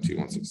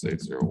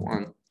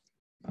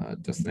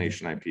 192.168.0.1,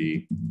 destination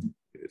IP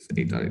is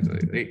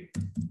 8.8.8.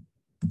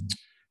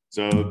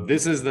 So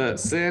this is the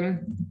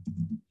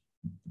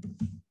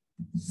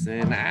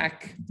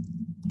SYN-ACK.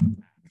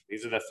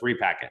 These are the 3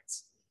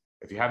 packets.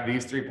 If you have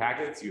these 3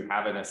 packets, you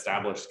have an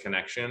established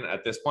connection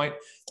at this point.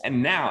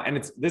 And now, and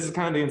this is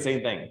kind of the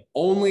insane thing.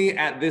 Only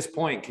at this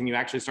point can you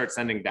actually start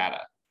sending data,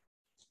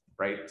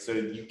 right? So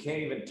you can't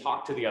even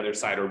talk to the other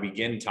side or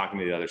begin talking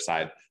to the other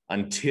side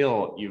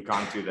until you've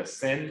gone through the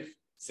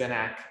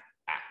SYN-ACK.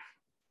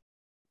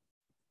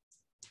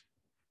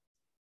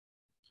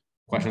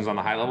 Questions on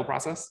the high level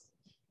process?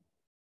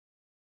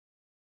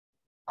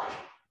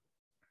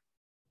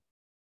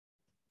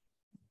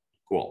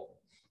 Cool.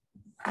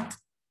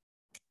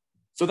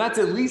 So that's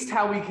at least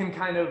how we can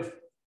kind of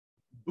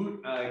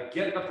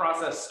get the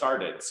process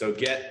started. So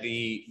get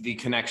the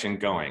connection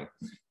going.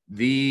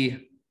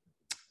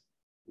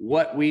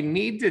 What we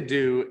need to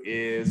do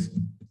is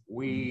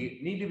we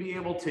need to be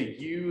able to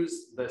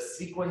use the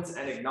sequence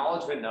and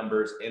acknowledgement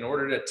numbers in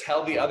order to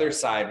tell the other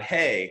side,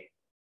 hey,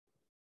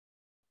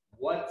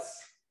 what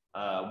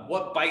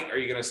byte are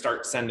you going to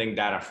start sending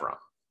data from?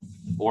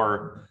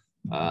 Or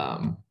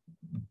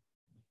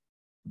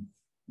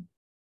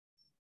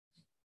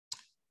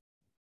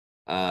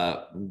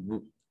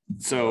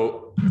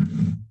so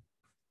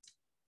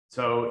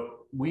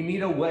we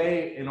need a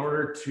way in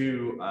order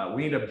to,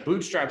 we need to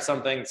bootstrap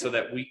something so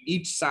that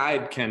each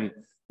side can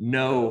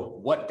know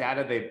what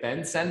data they've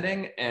been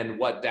sending and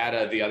what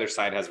data the other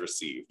side has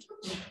received.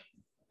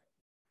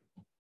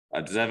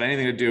 Does that have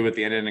anything to do with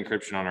the end-to-end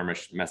encryption on our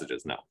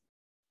messages? No.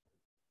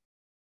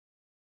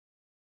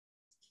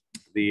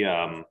 The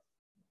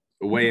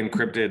way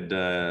encrypted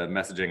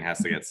messaging has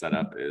to get set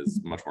up is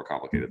much more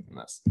complicated than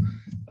this.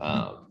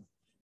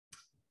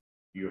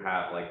 You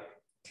have like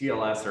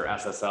TLS or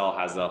SSL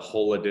has a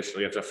whole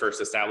additional, you have to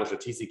first establish a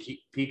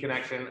TCP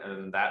connection,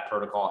 and that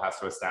protocol has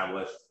to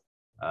establish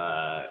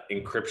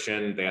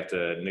encryption. They have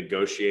to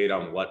negotiate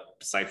on what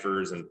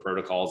ciphers and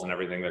protocols and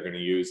everything they're going to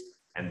use.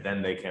 And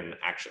then they can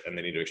actually, and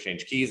they need to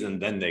exchange keys,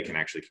 and then they can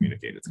actually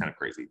communicate. It's kind of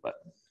crazy, but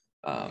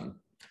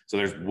so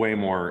there's way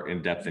more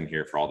in depth in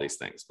here for all these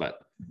things, but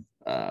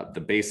the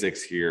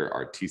basics here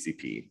are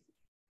TCP,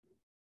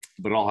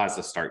 but it all has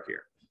to start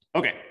here.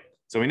 Okay,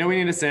 so we know we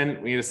need a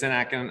SYN, we need a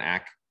SYN-ACK and an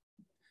ACK.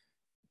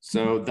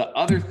 So the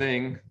other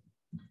thing,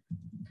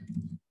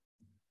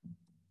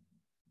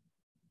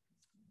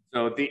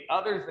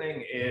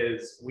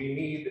 is we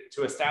need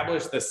to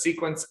establish the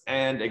sequence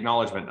and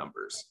acknowledgement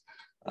numbers.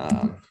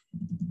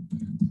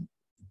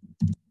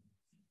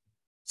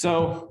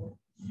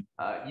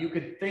 You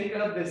could think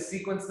of this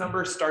sequence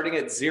number starting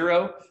at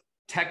 0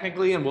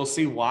 technically, and we'll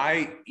see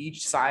why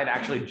each side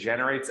actually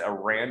generates a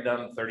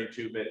random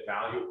 32-bit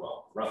value,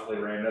 well, roughly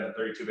random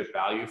 32-bit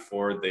value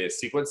for the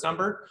sequence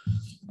number.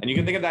 And you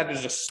can think of that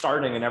as just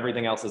starting and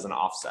everything else is an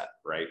offset,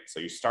 right? So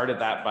you start at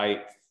that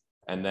byte,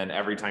 and then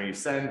every time you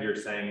send, you're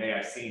saying, hey,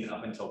 I've seen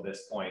up until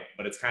this point,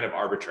 but it's kind of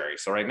arbitrary.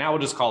 So right now we'll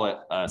just call it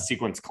a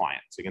sequence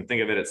client. So you can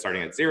think of it as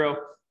starting at 0,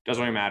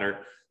 doesn't really matter.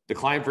 The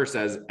client first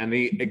says, and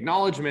the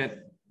acknowledgement,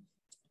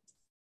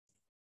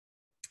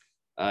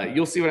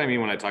 you'll see what I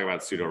mean when I talk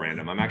about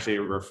pseudo-random. I'm actually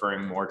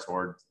referring more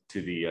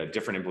to the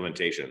different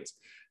implementations.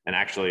 And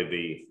actually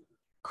the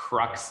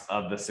crux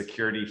of the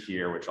security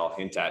here, which I'll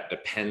hint at,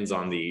 depends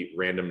on the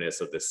randomness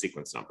of the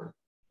sequence number.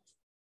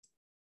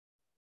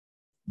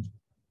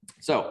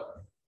 So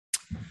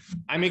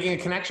I'm making a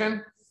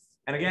connection.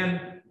 And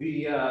again,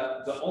 the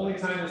only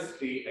time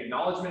the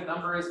acknowledgement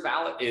number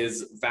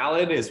is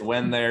valid is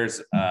when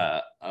there's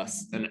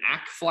an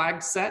ACK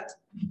flag set.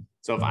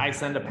 So if I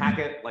send a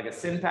packet, like a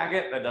SYN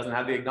packet that doesn't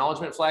have the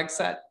acknowledgement flag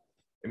set,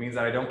 it means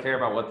that I don't care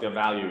about what the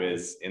value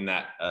is in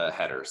that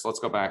header. So let's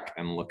go back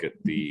and look at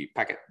the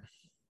packet.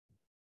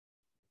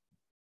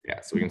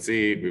 Yeah, so we can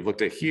see we've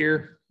looked at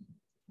here.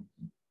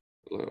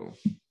 Hello.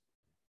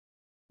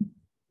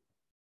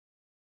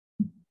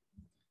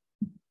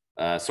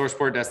 Source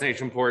port,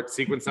 destination port,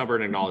 sequence number,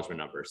 and acknowledgement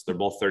numbers. They're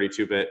both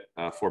 32-bit,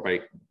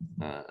 4-byte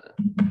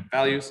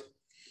values.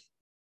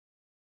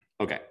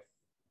 Okay.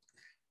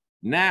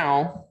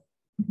 Now,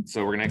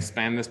 so we're going to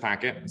expand this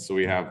packet. So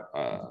we have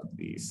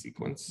the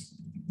sequence.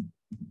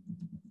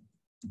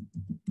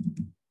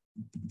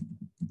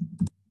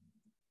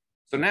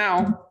 So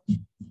now,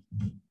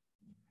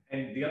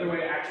 and the other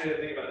way actually to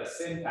think about the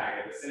SYN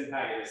packet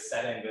is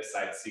setting this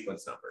side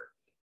sequence number.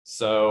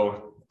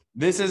 So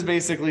this is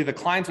basically the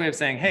client's way of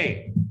saying,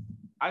 hey,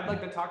 I'd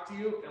like to talk to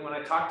you. And when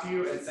I talk to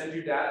you and send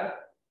you data,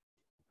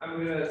 I'm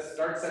going to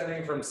start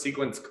sending from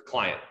sequence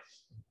client.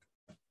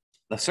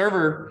 the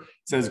server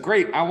says,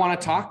 great, I want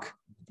to talk.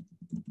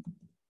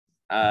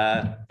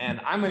 And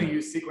I'm going to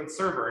use sequence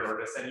server in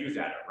order to send you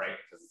data, right?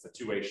 Because it's a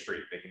two-way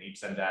street. They can each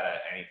send data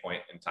at any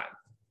point in time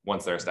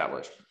once they're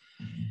established.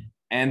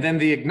 And then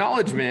the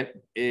acknowledgement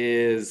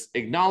is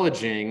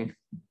acknowledging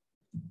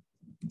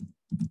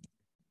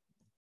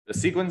the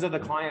sequence of the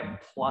client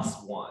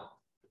plus one.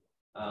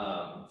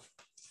 So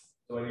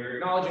when you're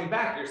acknowledging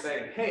back, you're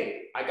saying,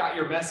 hey, I got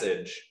your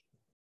message.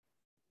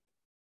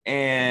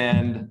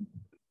 And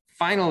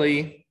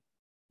finally,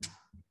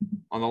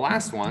 on the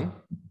last one,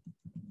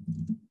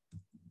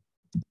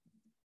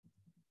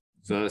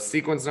 so the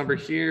sequence number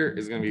here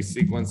is going to be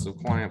sequence of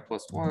client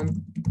plus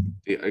one.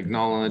 The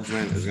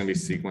acknowledgement is going to be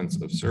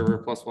sequence of server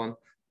plus one.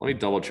 Let me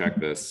double check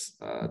this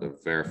to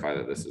verify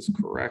that this is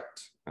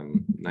correct.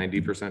 I'm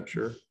 90%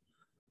 sure.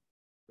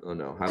 Oh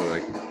no, how do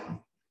I?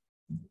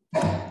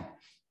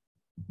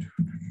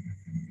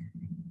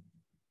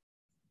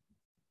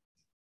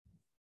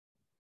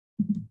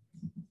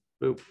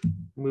 Boop,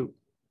 boop.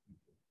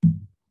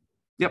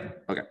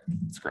 Yep, okay,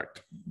 that's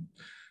correct.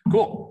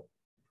 Cool.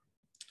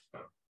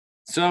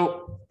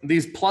 So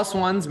these plus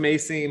ones may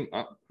seem,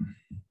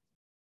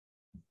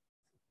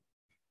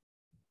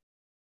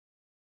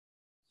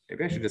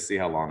 maybe I should just see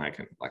how long I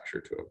can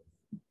lecture to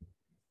an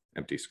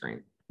empty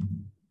screen.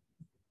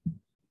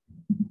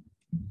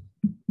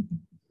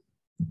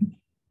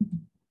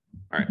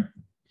 All right.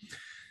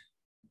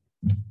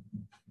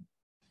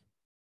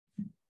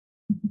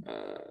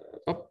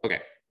 Oh,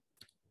 okay.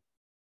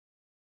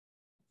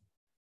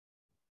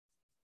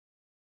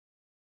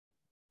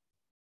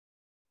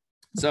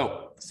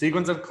 So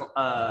sequence of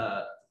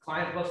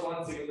client plus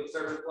one, sequence of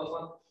server plus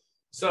one.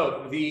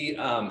 So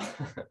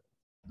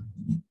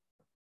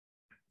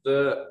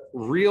the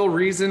real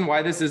reason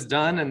why this is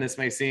done, and this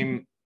may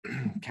seem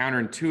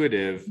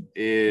counterintuitive,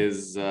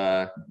 is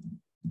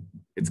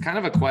it's kind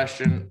of a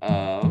question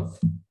of,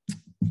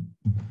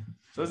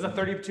 so this is a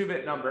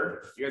 32-bit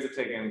number. You guys have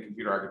taken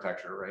computer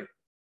architecture, right?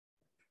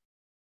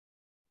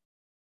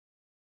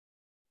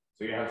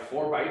 So you have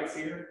 4 bytes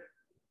here,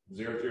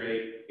 0 through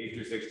 8, 8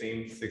 through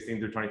 16, 16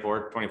 through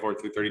 24, 24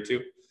 through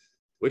 32.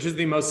 Which is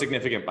the most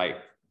significant byte?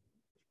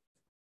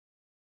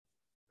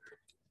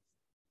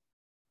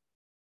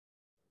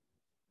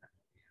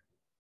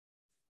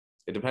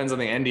 It depends on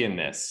the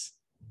endianness.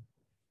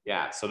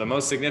 Yeah, so the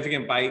most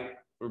significant byte,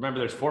 remember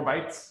there's 4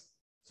 bytes.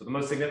 So the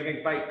most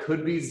significant byte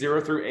could be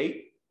 0 through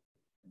 8,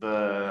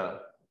 the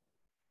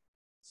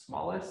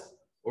smallest,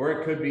 or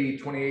it could be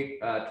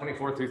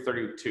 24 through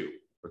 32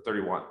 or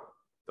 31.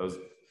 Those,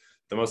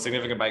 the most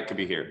significant byte could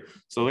be here.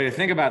 So the way to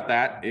think about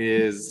that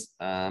is,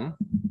 so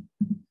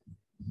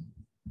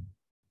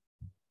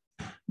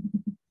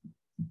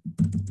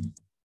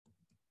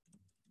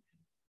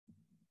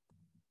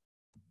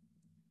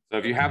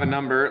if you have a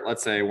number,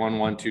 let's say 1,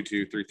 1, 2,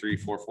 2, 3, 3,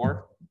 4,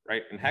 4,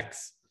 right, in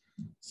hex.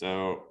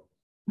 So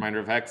reminder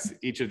of hex,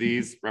 each of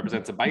these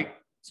represents a byte.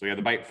 So we have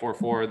the byte 4,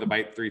 4, the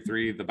byte 3,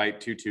 3, the byte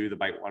 2, 2, the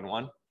byte 1,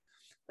 1,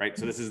 right?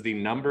 So this is the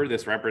number.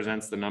 This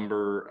represents the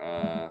number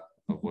of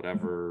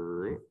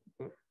whatever.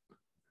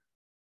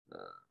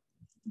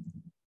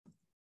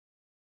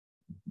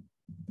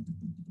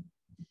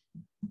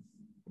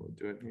 We'll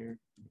do it here.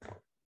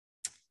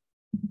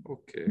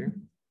 Okay.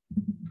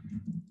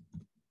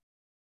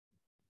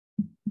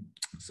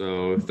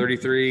 So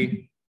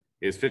 33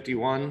 is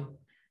 51,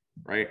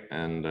 right?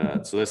 And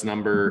so this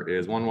number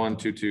is 1, 1,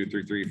 2, 2,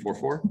 3, 3, 4,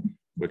 4,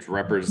 which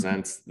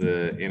represents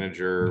the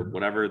integer,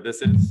 whatever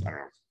this is. I don't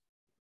know.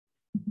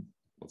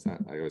 What's that?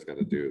 I always got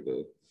to do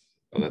the,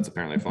 oh, that's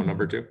apparently a phone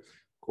number too.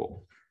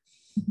 Cool.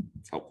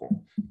 It's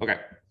helpful. Okay.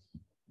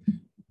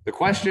 The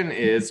question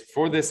is,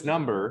 for this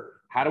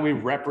number, how do we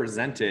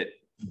represent it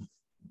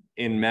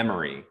in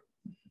memory?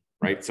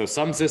 Right, so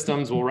some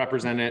systems will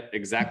represent it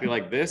exactly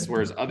like this,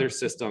 whereas other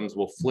systems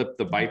will flip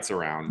the bytes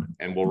around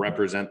and will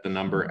represent the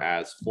number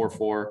as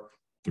 44,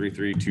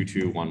 33,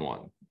 22,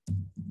 11.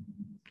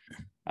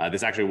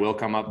 This actually will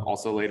come up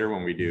also later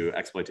when we do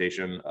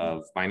exploitation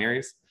of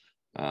binaries.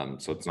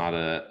 So it's not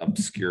an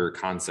obscure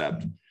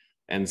concept.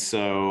 And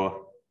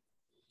so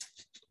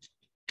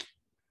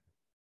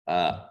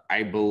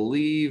I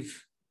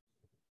believe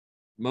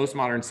most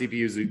modern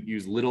CPUs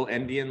use little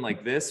endian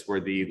like this, where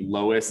the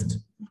lowest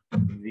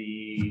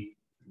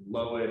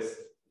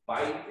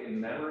byte in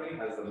memory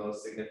has the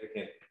most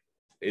significant,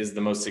 is the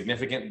most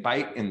significant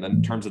byte in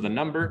the terms of the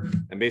number.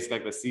 And basically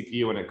like the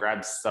CPU, when it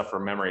grabs stuff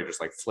from memory,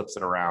 just like flips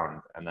it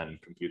around and then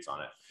computes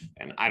on it.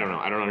 And I don't know,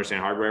 I don't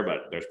understand hardware,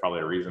 but there's probably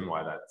a reason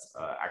why that's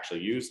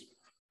actually used.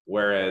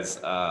 Whereas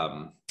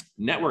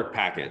network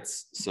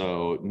packets,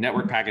 so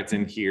network packets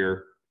in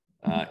here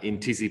in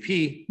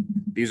TCP,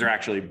 these are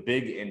actually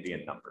big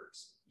endian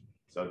numbers.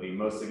 So the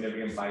most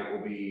significant byte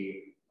will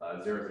be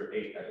 0 through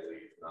 8, I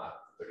believe, not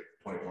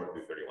 24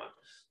 through 31.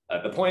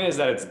 The point is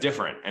that it's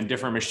different, and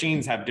different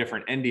machines have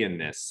different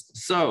endianness.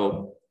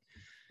 So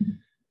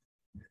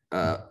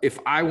if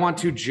I want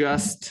to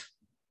just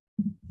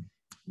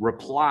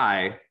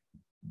reply,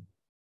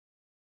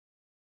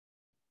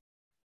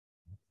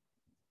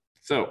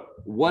 So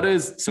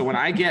so when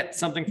I get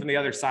something from the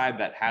other side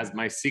that has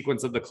my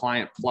sequence of the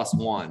client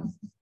 +1,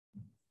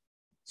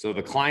 so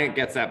the client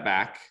gets that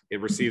back,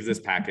 it receives this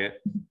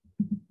packet.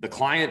 The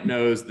client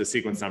knows the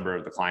sequence number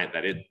of the client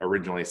that it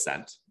originally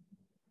sent.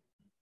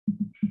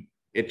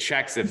 It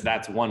checks if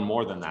that's one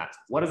more than that.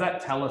 What does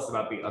that tell us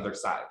about the other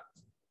side?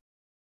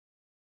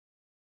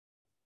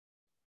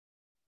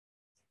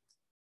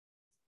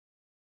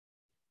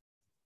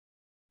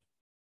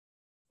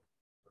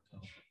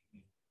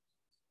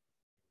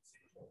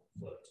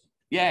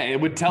 Yeah,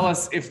 it would tell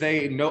us if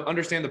they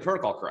understand the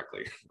protocol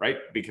correctly, right?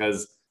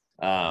 Because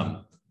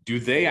do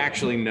they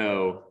actually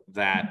know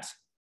that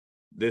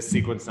this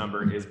sequence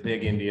number is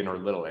big Indian or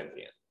little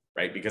Indian,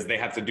 right? Because they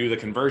have to do the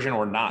conversion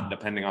or not,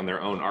 depending on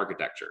their own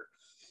architecture.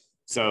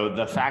 So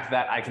the fact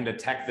that I can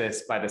detect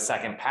this by the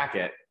second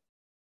packet,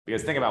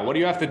 because think about what do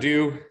you have to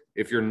do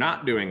if you're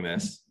not doing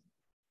this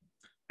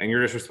and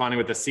you're just responding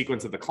with the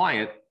sequence of the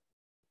client,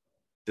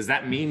 does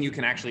that mean you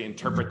can actually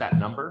interpret that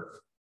number?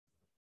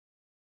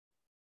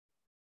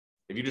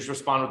 If you just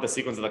respond with the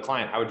sequence of the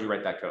client, how would you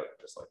write that code?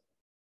 Just like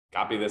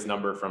copy this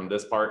number from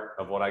this part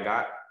of what I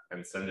got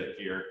and send it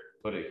here,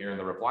 put it here in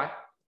the reply,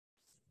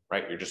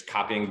 right? You're just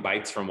copying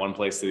bytes from one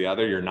place to the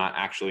other. You're not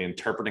actually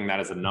interpreting that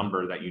as a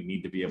number that you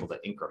need to be able to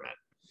increment.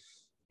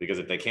 Because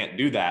if they can't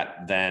do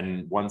that,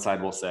 then one side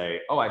will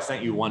say, oh, I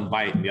sent you 1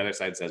 byte. And the other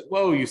side says,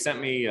 whoa, you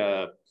sent me,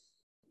 I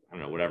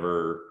don't know,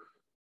 whatever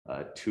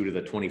 2 to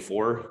the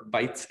 24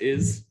 bytes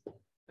is.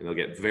 And they'll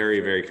get very,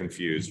 very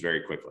confused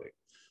very quickly.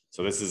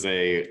 So this is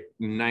a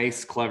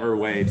nice, clever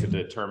way to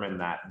determine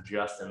that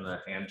just in the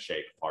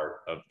handshake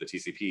part of the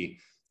TCP,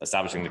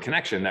 establishing the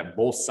connection, that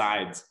both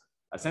sides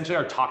essentially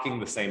are talking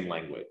the same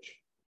language.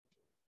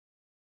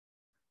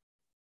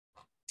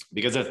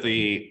 Because if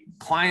the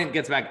client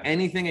gets back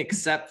anything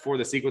except for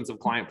the sequence of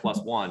client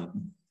 +1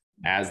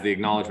 as the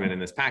acknowledgement in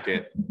this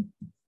packet,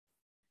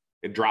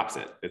 it drops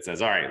it. It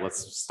says, all right,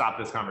 let's stop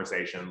this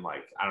conversation.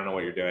 Like, I don't know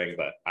what you're doing,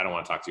 but I don't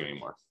want to talk to you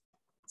anymore.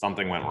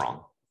 Something went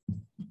wrong.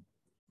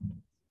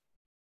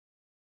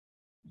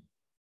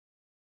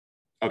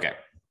 Okay,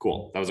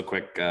 cool. That was a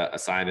quick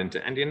aside into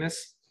endianness.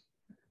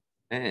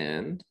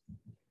 And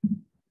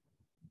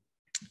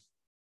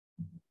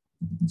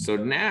so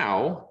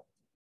now,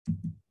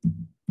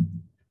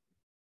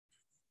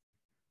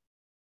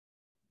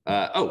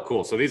 oh,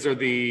 cool. So these are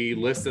the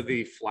list of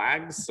the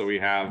flags. So we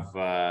have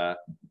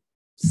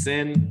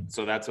SYN.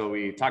 So that's what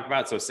we talked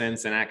about. So SYN,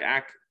 SYN-ACK,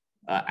 ACK.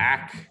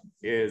 ACK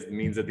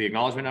means that the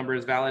acknowledgement number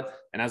is valid.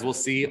 And as we'll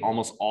see,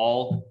 almost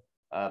all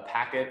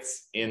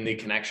packets in the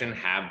connection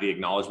have the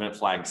acknowledgement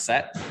flag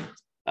set.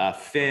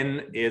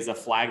 FIN is a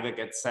flag that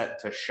gets set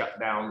to shut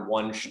down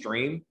one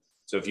stream.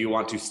 So if you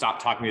want to stop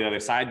talking to the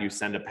other side, you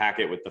send a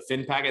packet with the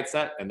FIN packet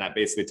set, and that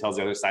basically tells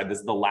the other side, this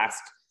is the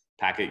last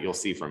packet you'll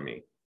see from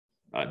me,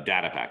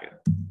 data packet.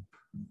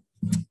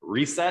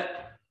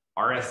 Reset,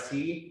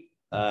 RST,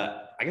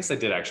 I guess I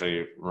did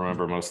actually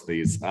remember most of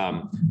these.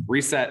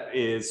 Reset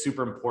is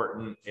super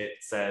important. It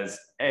says,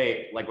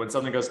 hey, like when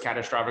something goes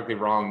catastrophically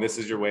wrong, this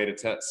is your way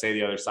to say to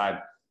the other side,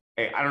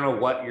 hey, I don't know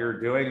what you're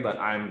doing, but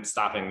I'm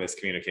stopping this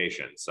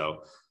communication.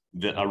 So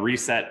a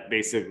reset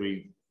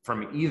basically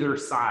from either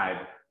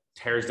side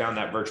tears down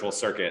that virtual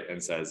circuit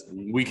and says,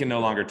 we can no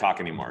longer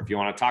talk anymore. If you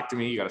want to talk to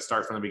me, you got to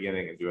start from the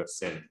beginning and do a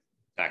SYN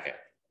packet.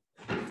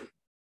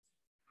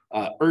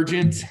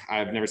 Urgent,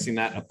 I've never seen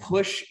that. A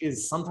push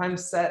is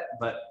sometimes set,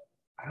 but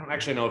I don't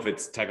actually know if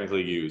it's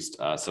technically used,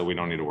 so we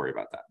don't need to worry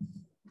about that.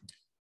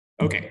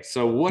 Okay,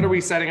 so what are we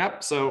setting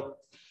up? So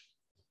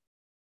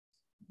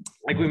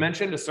like we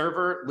mentioned, a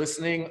server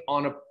listening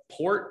on a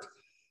port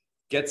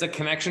gets a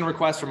connection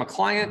request from a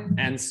client,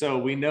 and so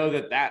we know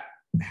that that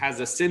has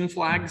a SYN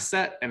flag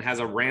set and has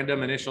a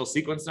random initial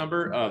sequence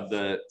number of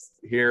the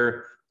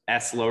here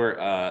S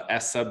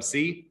sub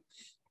C.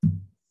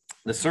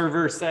 The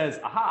server says,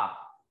 aha,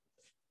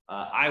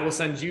 I will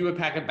send you a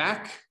packet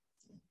back,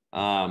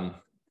 a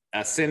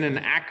SYN and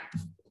ACK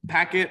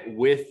packet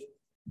with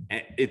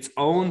its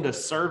own, the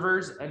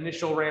server's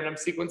initial random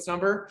sequence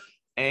number,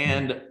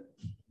 and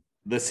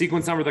the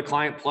sequence number of the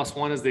client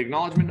 +1 is the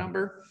acknowledgement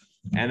number.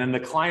 And then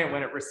the client,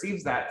 when it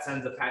receives that,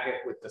 sends a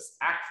packet with this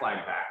ACK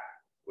flag back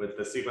with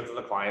the sequence of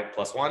the client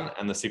 +1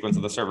 and the sequence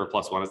of the server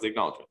 +1 is the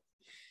acknowledgement.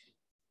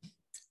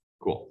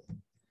 Cool.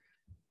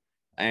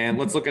 And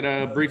let's look at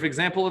a brief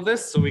example of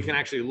this so we can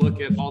actually look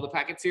at all the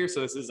packets here.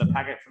 So this is a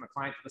packet from the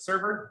client to the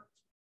server.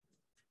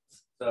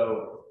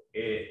 So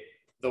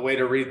the way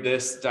to read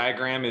this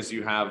diagram is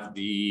we have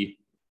the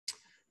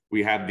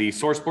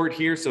source port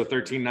here. So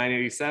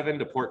 13.987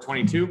 to port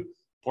 22.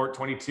 Port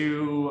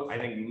 22, I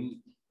think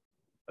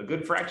a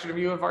good fraction of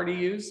you have already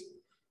used.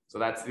 So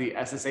that's the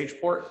SSH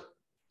port.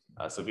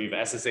 So if you've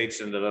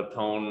SSH into the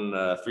Pwn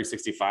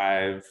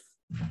 365,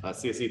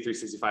 CSE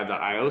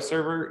 365.io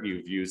server,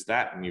 you've used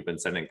that and you've been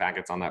sending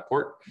packets on that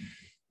port.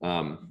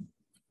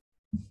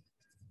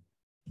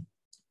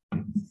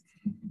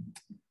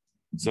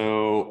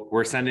 So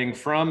we're sending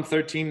from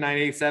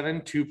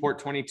 13.987 to port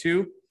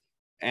 22,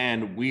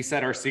 and we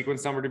set our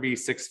sequence number to be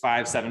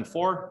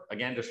 6574.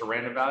 Again, just a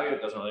random value,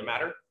 it doesn't really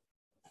matter.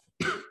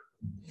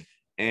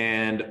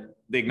 And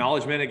the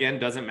acknowledgement, again,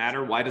 doesn't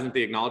matter. Why doesn't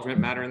the acknowledgement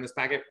matter in this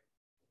packet?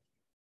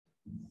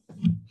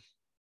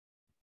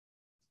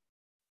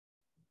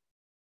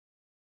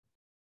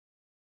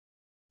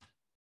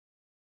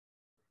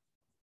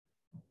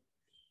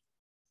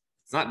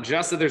 It's not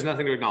just that there's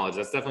nothing to acknowledge.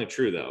 That's definitely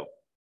true, though.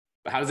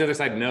 But how does the other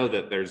side know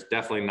that there's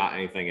definitely not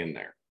anything in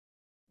there?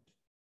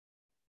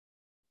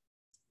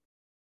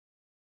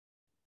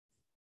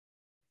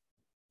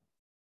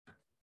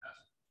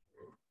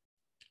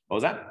 What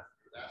was that?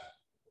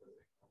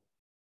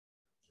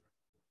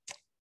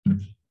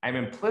 I'm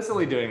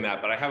implicitly doing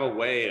that, but I have a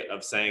way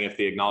of saying if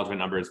the acknowledgement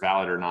number is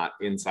valid or not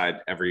inside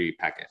every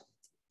packet.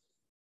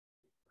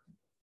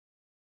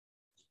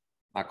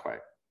 Not quite.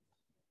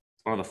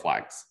 It's one of the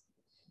flags.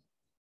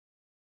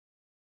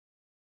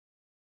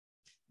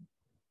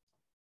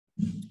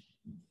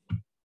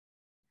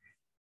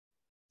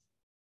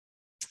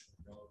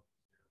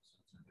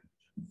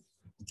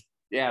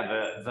 Yeah,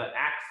 the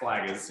ACK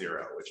flag is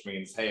 0, which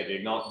means,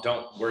 hey,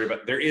 don't worry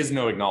about, there is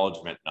no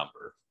acknowledgement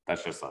number.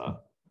 That's just a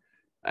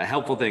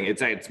helpful thing.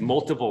 It's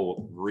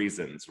multiple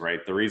reasons,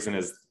 right? The reason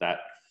is that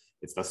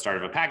it's the start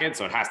of a packet,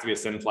 so it has to be a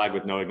SYN flag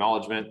with no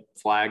acknowledgement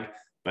flag,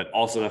 but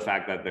also the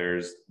fact that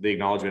the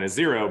acknowledgement is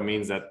 0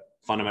 means that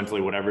fundamentally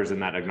whatever's in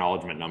that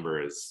acknowledgement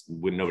number is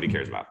what nobody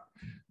cares about.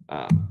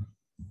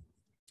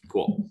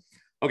 Cool.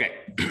 Okay,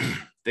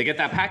 they get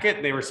that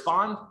packet, they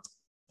respond.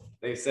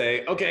 They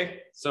say,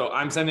 okay, so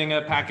I'm sending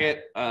a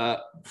packet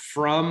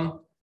from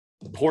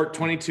port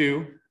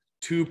 22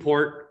 to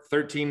port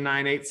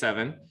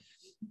 13987,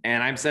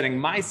 and I'm setting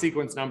my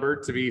sequence number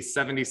to be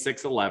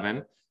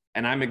 7611,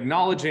 and I'm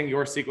acknowledging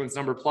your sequence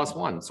number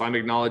 +1. So I'm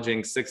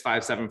acknowledging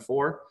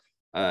 6574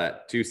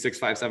 to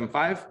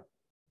 6575,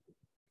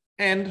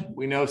 and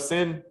we know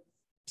SYN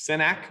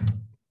ACK.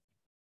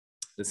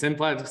 The SYN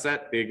flag is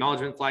set, the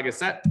acknowledgement flag is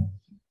set.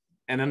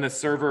 And then the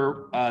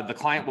server, the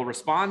client will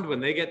respond when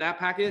they get that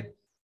packet,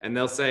 and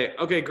they'll say,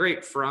 okay,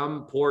 great,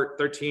 from port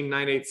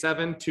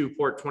 13987 to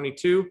port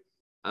 22,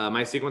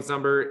 my sequence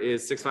number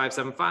is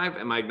 6575,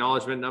 and my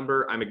acknowledgement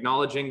number, I'm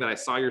acknowledging that I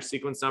saw your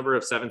sequence number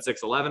of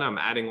 7611, I'm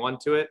adding 1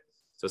 to it,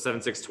 so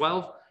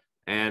 7612,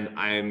 and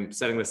I'm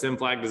setting the SYN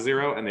flag to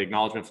 0 and the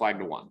acknowledgement flag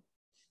to 1.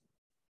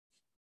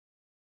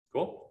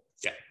 Cool?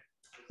 Yeah.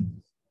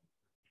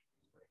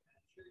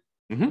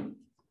 Mm-hmm.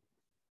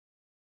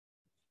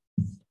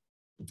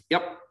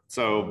 Yep.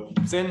 So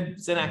SYN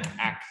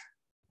ACK,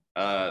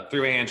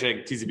 three-way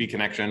handshake, TCP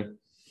connection.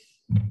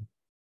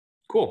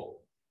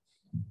 Cool.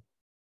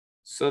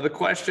 So the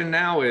question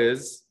now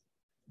is,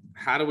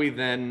 how do we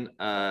then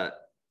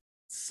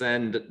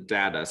send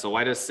data? So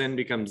why does SYN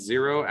become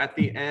 0 at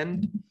the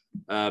end?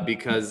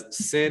 Because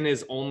SYN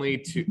is only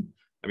to,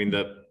 I mean,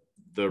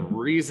 the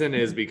reason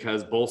is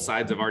because both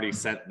sides have already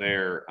sent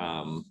their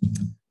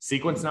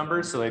sequence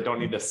numbers, so they don't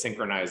need to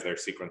synchronize their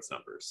sequence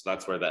numbers.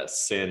 That's where that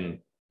SYN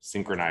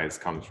synchronize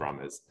comes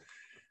from, is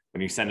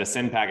when you send a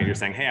SYN packet, you're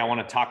saying, hey, I want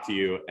to talk to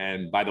you.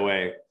 And by the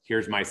way,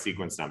 here's my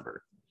sequence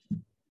number.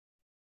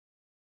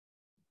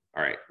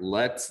 All right,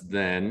 let's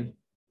then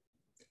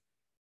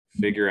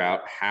figure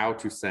out how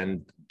to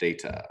send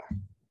data.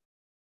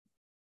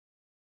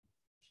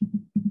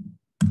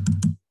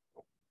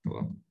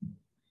 Hello.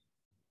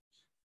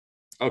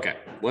 Okay,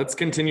 let's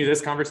continue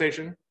this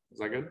conversation. Is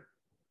that good?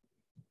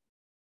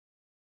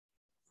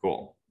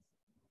 Cool.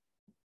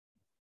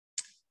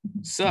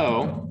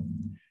 So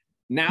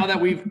now that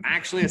we've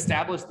actually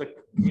established the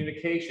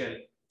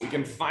communication, we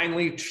can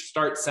finally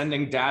start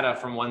sending data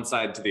from one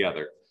side to the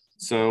other.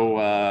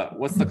 So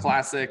what's the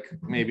classic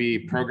maybe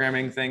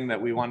programming thing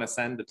that we want to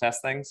send to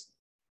test things?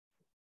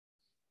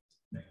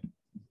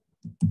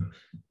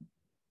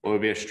 What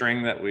would be a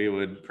string that we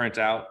would print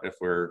out if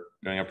we're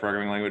doing a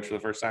programming language for the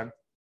first time?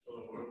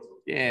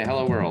 Yeah,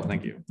 hello world,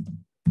 thank you.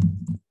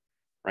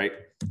 Right,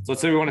 so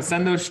let's say we want to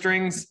send those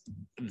strings,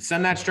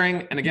 send that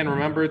string. And again,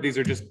 remember, these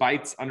are just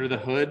bytes under the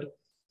hood.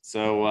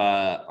 So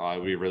it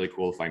would be really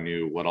cool if I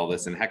knew what all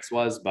this in hex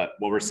was, but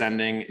what we're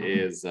sending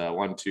is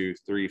 1, 2,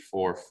 3,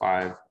 4,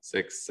 5,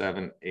 6,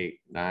 7, 8,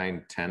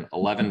 9, 10,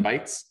 11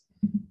 bytes.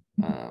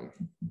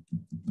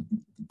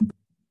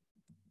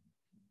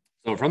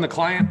 So from the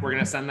client, we're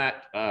going to send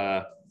that.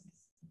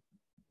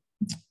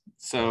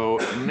 So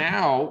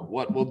now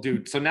what we'll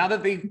do, so now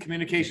that the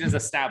communication is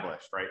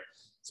established, right?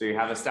 So you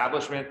have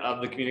establishment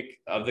of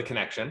the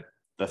connection,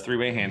 the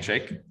three-way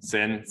handshake,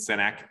 SYN,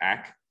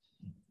 ACK.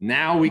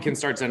 Now we can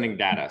start sending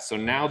data. So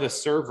now the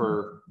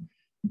server,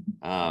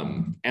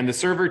 and the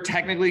server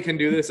technically can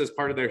do this as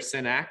part of their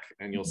SYN ACK,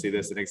 and you'll see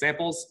this in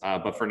examples,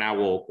 but for now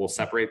we'll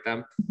separate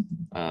them.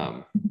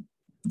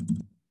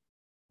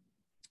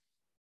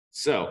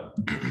 So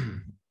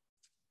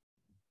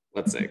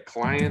let's say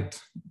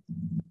client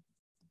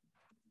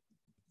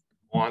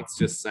wants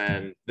to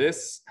send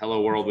this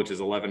hello world, which is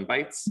 11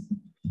 bytes.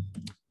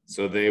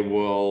 So they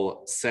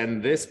will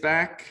send this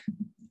back,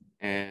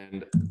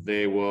 and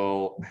they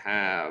will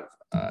have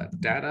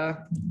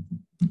data.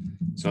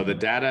 So the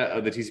data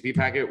of the TCP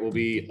packet will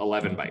be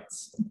 11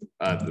 bytes.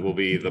 It will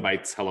be the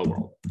bytes hello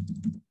world.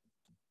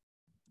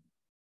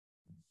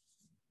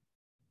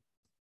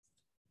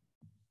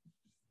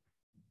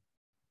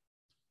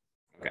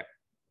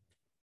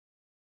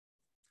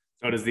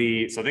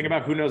 So think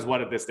about who knows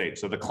what at this stage.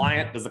 So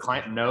does the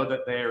client know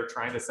that they're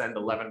trying to send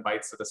 11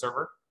 bytes to the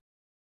server?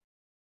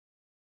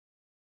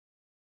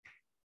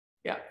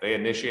 Yeah, they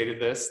initiated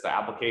this. The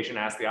application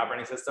asked the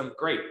operating system,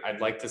 great,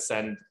 I'd like to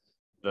send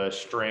the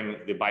string,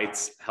 the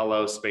bytes,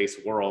 hello space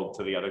world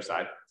to the other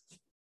side.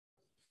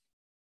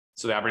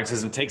 So the operating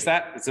system takes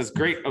that. It says,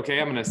 great, okay,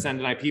 I'm going to send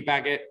an IP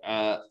packet.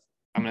 I'm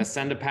going to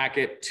send a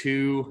packet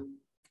to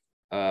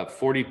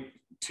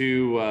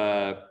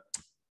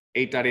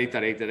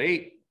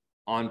 8.8.8.8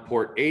 on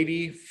port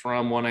 80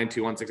 from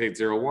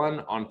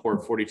 192.168.0.1 on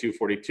port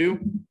 42.42. And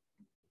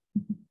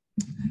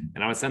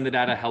I'm going to send the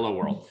data hello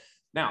world.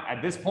 Now,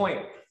 at this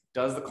point,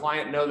 does the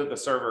client know that the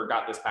server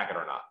got this packet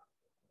or not?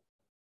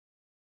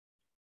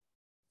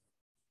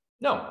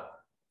 No,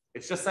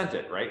 it's just sent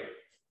it, right?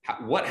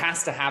 What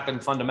has to happen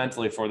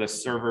fundamentally for the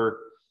server,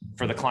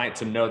 for the client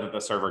to know that the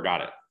server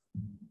got it?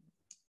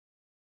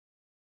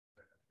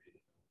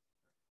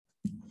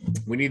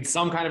 We need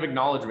some kind of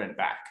acknowledgement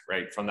back,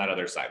 right, from that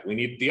other side. We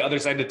need the other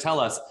side to tell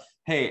us,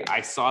 hey,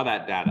 I saw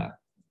that data.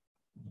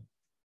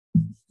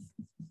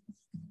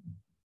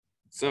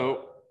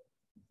 So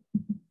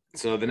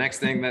the next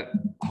thing that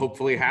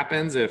hopefully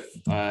happens if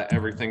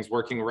everything's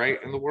working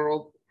right in the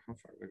world.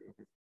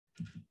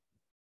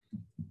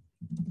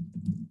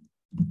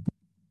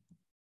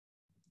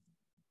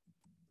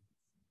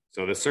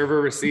 So the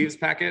server receives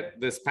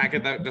this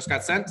packet that just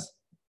got sent,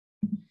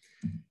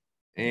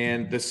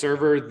 and the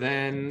server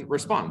then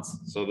responds.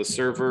 So the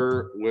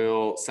server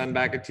will send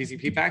back a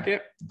TCP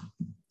packet.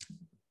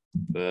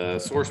 The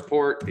source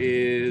port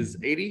is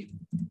 80.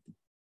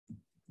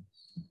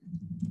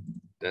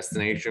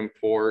 Destination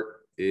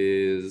port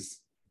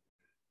is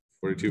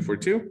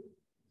 4242.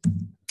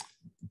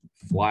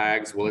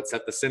 Flags, will it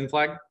set the SYN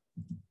flag?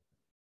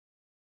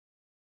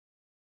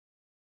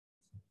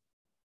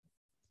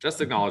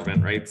 Just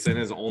acknowledgement, right? SYN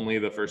is only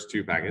the first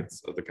two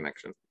packets of the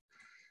connection.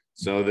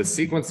 So the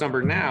sequence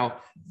number now,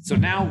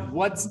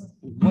 what's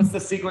the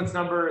sequence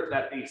number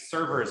that the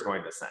server is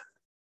going to send?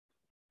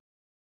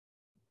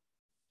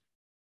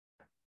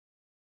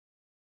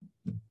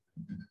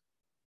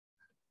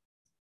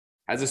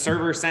 Has the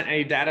server sent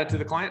any data to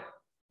the client?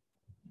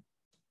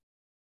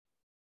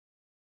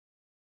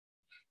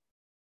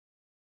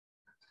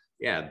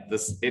 Yeah,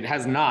 it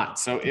has not.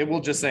 So it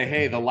will just say,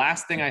 hey, the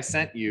last thing I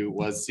sent you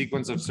was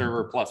sequence of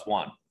server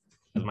 +1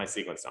 as my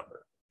sequence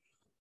number.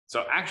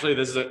 So actually,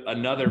 this is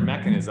another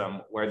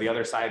mechanism where the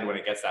other side, when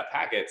it gets that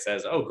packet,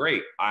 says, oh,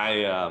 great,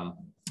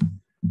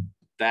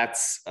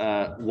 that's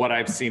what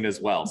I've seen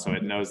as well. So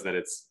it knows that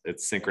it's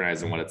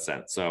synchronizing what it's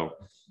sent. So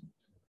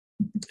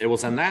it will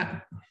send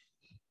that.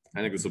 I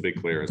think this will be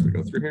clear as we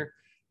go through here.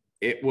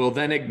 It will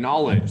then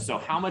acknowledge. So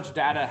how much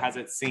data has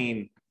it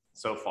seen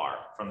so far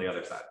from the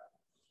other side?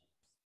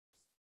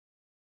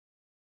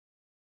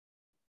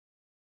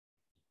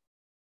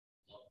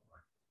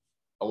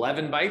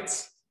 $11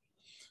 bytes.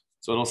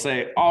 So it'll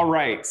say, all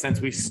right, since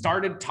we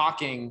started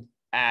talking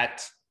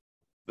at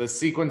the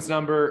sequence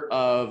number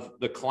of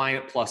the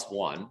client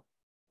 +1,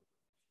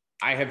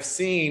 I have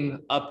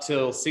seen up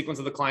till sequence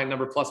of the client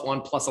number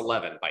 +1 plus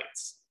 11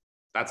 bytes.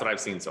 That's what I've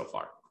seen so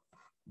far.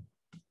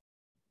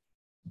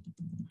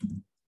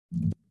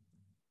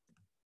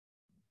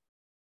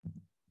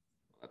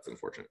 That's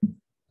unfortunate.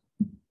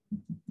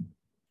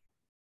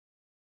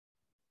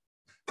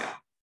 There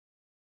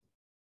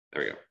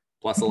we go.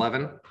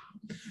 +11.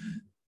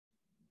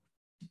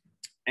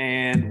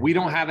 And we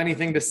don't have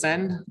anything to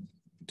send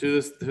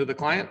to the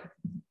client.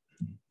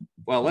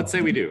 Well, let's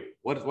say we do.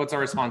 What's our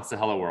response to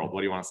hello world?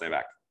 What do you want to say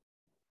back?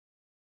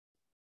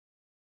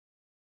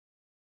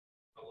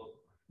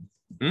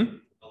 Hmm?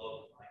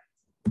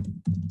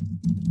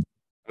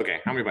 Okay,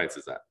 how many bytes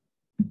is that?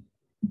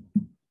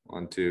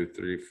 1, 2,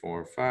 3,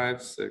 4,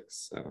 5,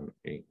 6, 7,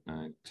 8,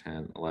 9,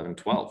 10, 11,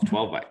 12.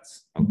 12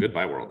 bytes. Oh,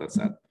 goodbye world. That's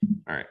that.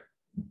 All right.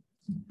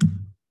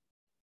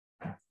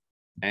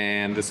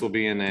 And this will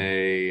be in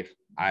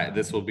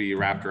this will be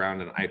wrapped around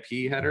an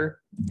IP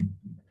header.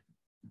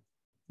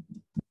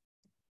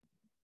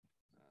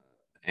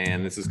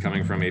 And this is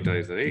coming from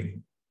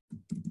 8.8.8.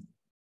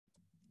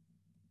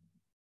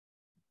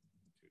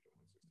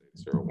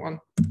 2.168.0.1.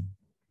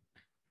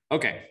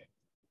 Okay.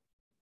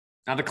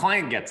 Now the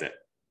client gets it.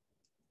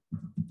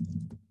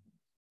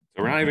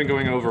 So we're not even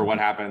going over what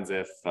happens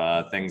if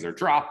things are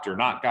dropped or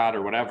not got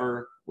or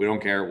whatever. We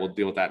don't care. We'll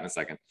deal with that in a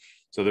second.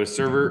 So the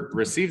server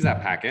receives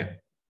that packet.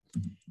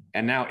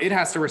 And now it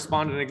has to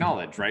respond and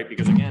acknowledge, right?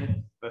 Because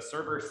again, the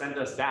server sent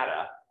us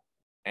data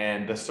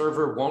and the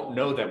server won't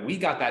know that we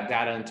got that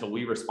data until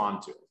we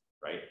respond to it,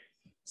 right?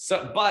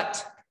 So,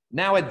 but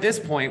now at this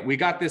point, we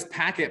got this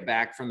packet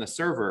back from the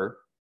server.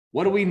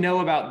 What do we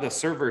know about the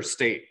server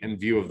state and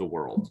view of the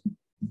world?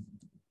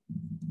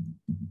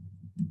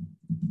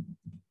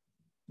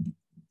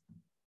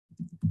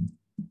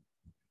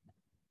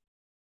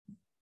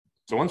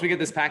 So once we get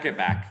this packet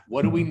back,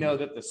 what do we know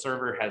that the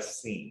server has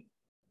seen?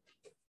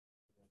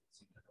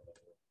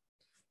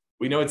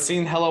 We know it's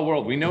seen hello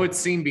world. We know it's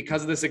seen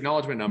because of this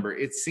acknowledgement number.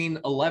 It's seen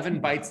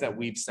 11 bytes that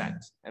we've sent,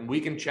 and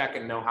we can check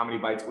and know how many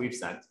bytes we've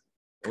sent.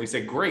 And we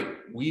say, great,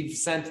 we've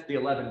sent the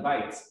 11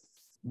 bytes.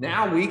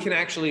 Now we can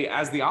actually,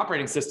 as the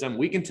operating system,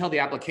 we can tell the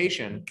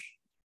application,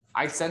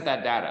 I sent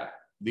that data.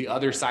 The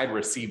other side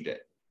received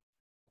it.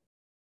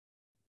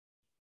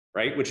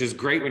 Right? Which is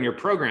great when you're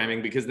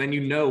programming, because then you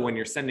know when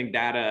you're sending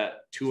data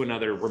to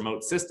another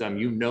remote system,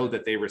 you know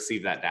that they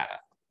receive that data.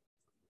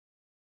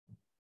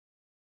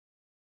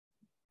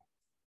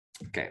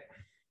 Okay.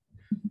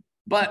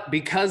 But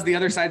because the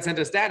other side sent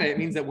us data, it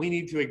means that we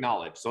need to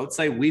acknowledge. So let's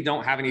say we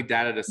don't have any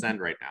data to send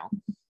right now.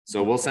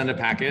 So we'll send a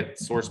packet,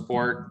 source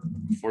port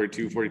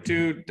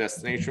 4242,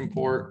 destination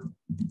port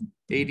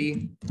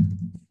 80,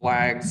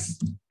 flags,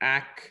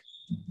 ACK.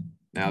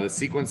 Now the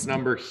sequence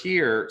number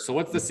here. So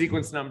what's the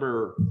sequence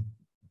number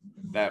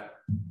that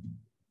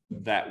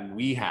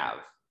we have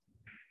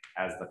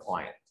as the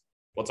client?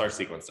 What's our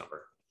sequence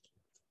number?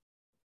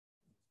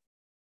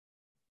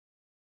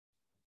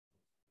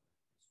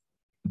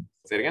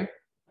 Say it again.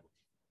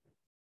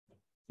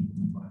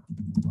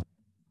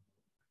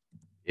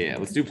 Yeah,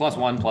 let's do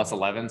 +1 +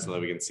 11 so that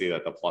we can see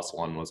that the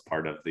 +1 was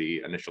part of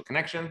the initial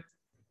connection.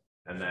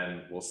 And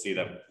then we'll see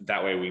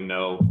that way we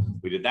know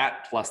we did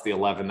that plus the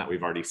 11 that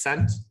we've already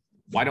sent.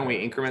 Why don't we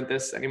increment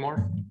this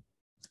anymore?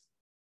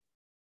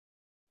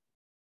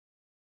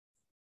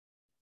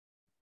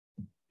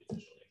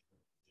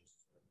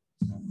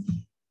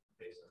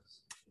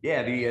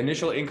 Yeah, the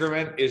initial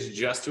increment is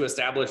just to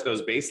establish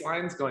those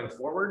baselines going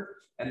forward.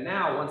 And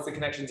now once the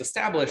connection's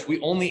established,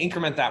 we only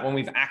increment that when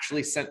we've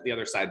actually sent the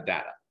other side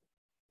data.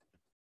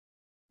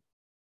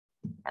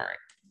 All right,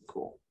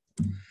 cool.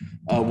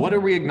 What are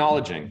we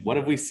acknowledging? What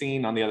have we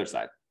seen on the other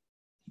side?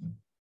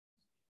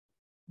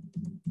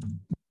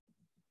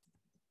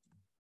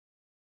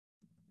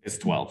 It's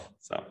 12,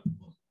 so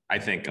I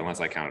think, unless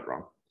I counted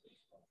wrong.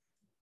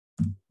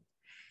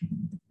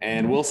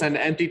 And we'll send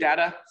empty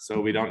data,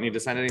 so we don't need to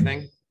send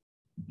anything.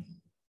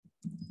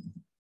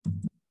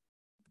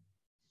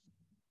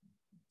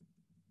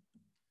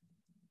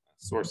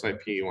 Source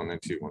IP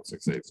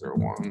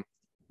 192.168.0.1.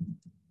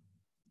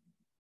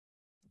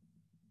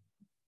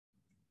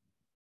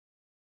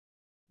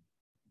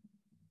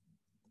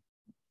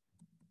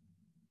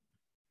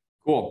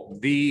 Cool.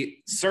 The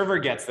server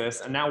gets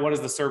this, and now what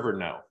does the server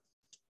know?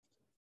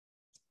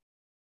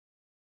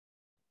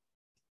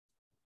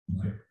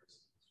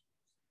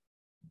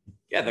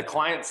 Yeah, the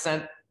client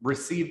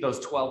received those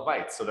 12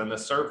 bytes. So then the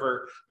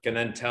server can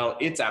then tell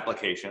its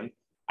application,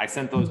 I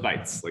sent those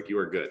bytes, like you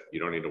are good. You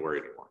don't need to worry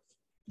anymore.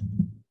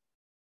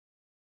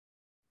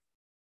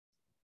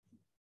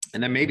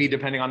 And then maybe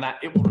depending on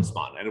that, it will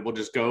respond, and it will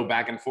just go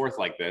back and forth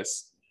like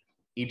this.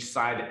 Each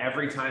side,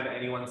 every time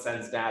anyone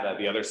sends data,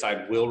 the other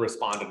side will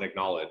respond and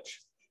acknowledge,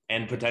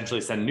 and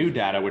potentially send new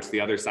data, which the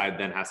other side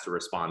then has to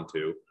respond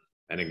to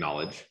and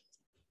acknowledge.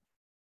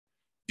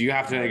 Do you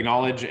have to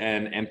acknowledge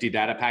an empty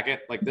data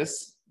packet like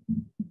this?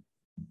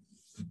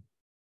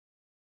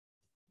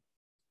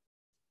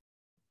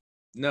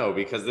 No,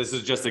 because this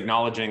is just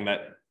acknowledging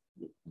that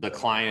the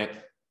client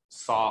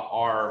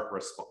saw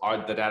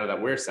the data that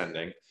we're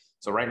sending.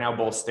 So right now,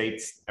 both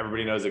states,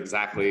 everybody knows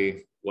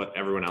exactly what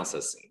everyone else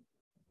has seen.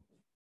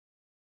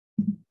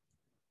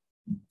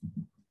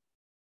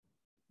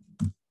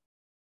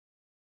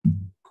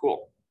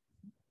 Cool.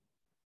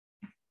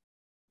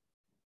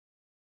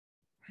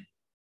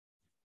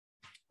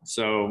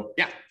 So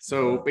yeah,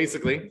 so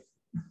basically,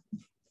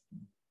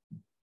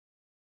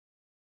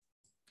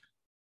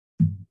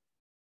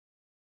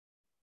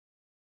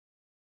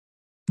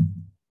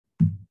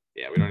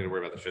 yeah, we don't need to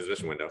worry about the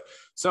transition window.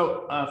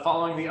 So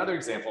following the other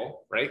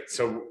example, right?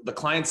 So the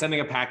client sending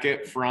a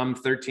packet from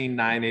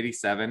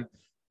 13.987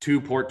 to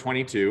port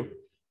 22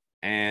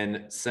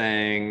 and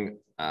saying,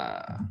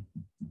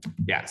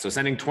 yeah, so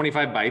sending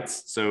 25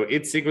 bytes. So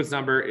its sequence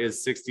number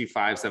is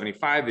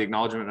 6575. The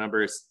acknowledgement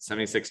number is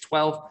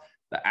 7612.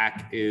 The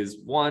ACK is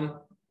 1. So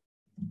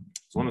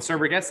when the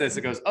server gets this,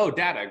 it goes, oh,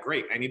 data,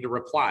 great, I need to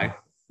reply.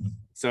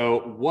 So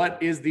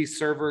what is the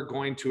server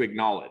going to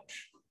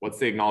acknowledge? What's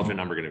the acknowledgement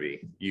number going to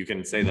be? You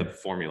can say the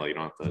formula, you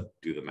don't have to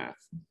do the math.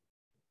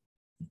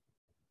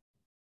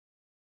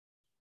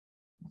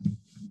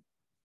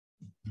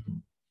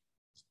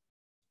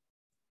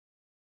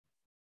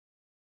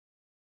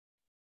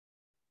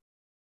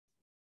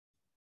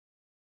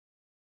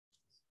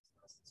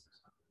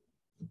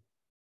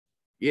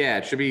 Yeah,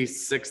 it should be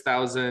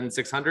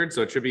 6,600.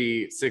 So it should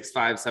be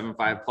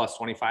 6575 plus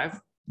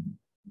 25.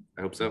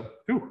 I hope so.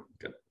 Ooh,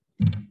 good.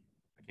 I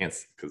can't,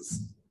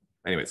 because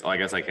anyways, oh, I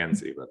guess I can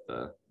see, but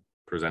the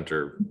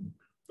presenter,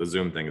 the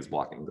Zoom thing is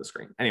blocking the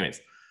screen.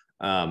 Anyways,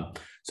 so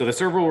the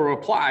server will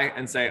reply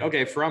and say,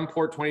 okay, from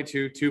port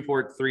 22 to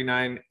port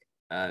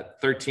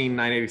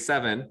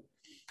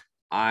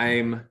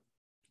 13.987,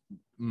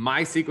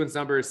 my sequence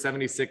number is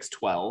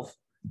 7612.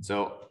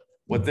 So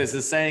what this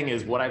is saying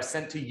is what I've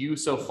sent to you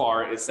so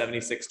far is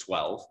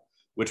 7612,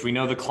 which we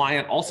know the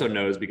client also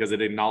knows because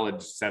it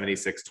acknowledged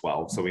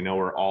 7612. So we know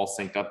we're all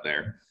synced up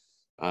there.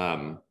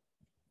 And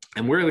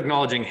we're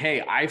acknowledging,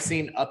 hey, I've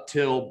seen up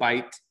till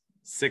byte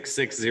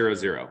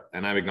 6600,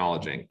 and I'm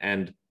acknowledging.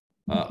 And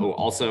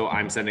also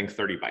I'm sending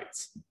 30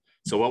 bytes.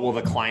 So what will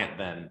the client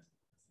then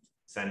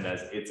send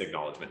as its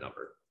acknowledgement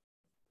number?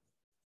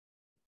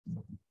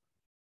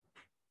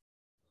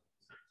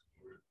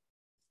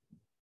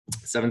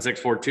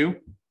 $7642.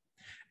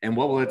 And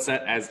what will it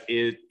set as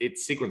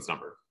its sequence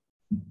number?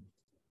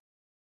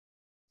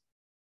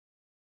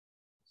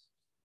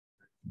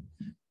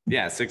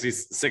 Yeah,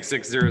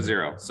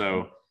 6600.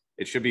 So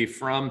it should be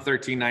from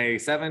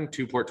 13987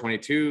 to port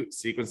 22,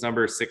 sequence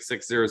number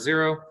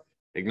 6600,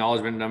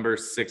 acknowledgement number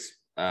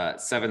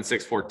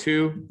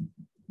 7642.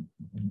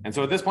 And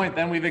so at this point,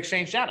 then we've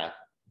exchanged data.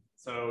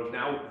 So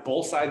now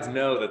both sides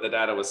know that the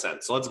data was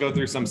sent. So let's go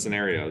through some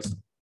scenarios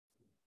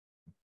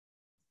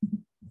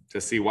to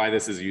see why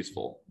this is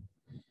useful.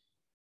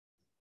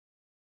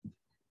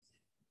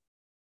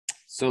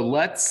 So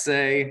let's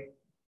say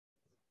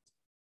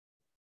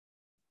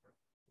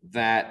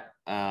that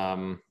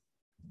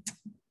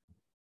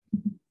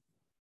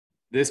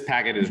this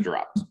packet is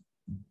dropped.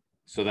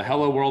 So the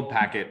hello world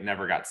packet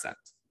never got sent.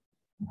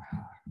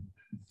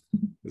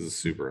 This is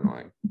super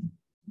annoying.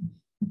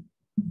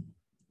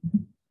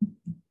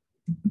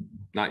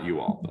 Not you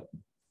all, but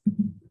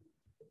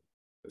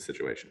the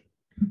situation.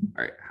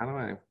 All right, how do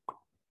I?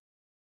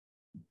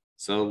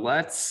 So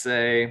let's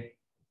say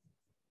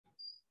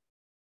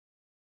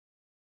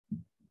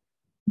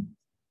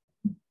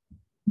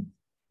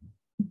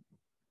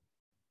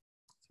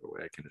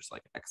I can just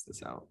like X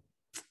this out.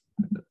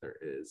 That there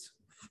is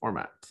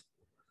format.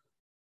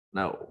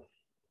 No,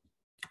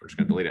 we're just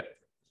gonna delete it.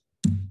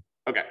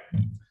 Okay.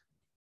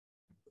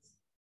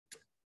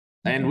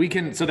 And we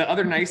can, so the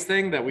other nice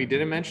thing that we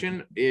didn't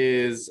mention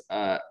is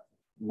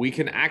we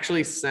can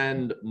actually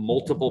send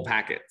multiple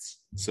packets.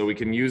 So we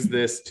can use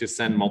this to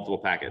send multiple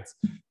packets.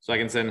 So I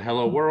can send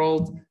hello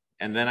world,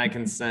 and then I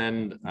can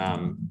send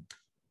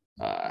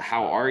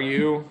how are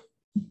you?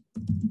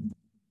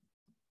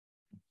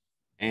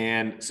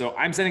 And so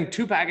I'm sending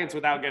 2 packets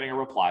without getting a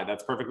reply.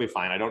 That's perfectly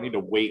fine. I don't need to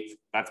wait.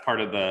 That's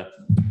part of the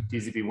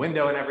TCP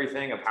window and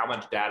everything of how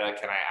much data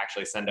can I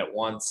actually send at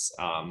once.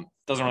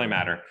 Doesn't really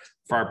matter.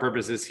 For our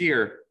purposes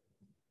here,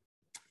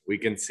 we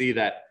can see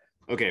that,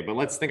 okay, but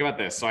let's think about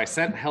this. So I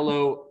sent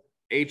hello,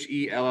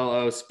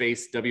 HELLO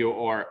space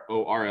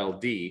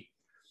WORLD.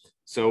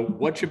 So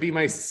what should be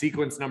my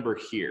sequence number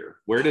here?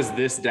 Where does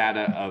this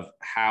data of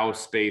how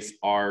space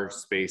R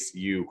space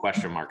U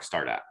question mark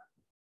start at?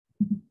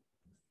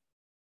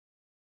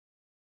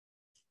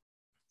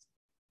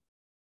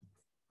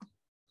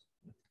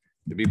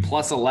 It'd be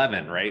plus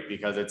 11, right?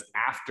 Because it's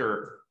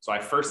after, so I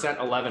first sent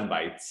 11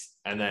 bytes,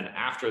 and then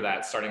after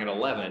that, starting at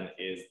 11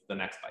 is the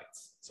next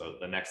bytes. So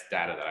the next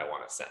data that I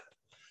want to send.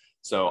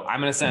 So I'm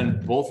going to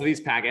send both of these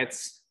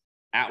packets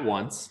at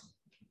once.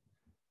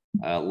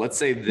 Let's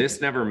say this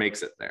never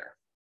makes it there.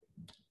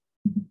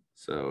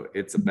 So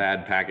it's a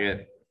bad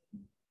packet.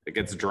 It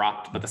gets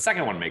dropped, but the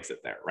second one makes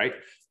it there, right?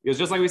 Because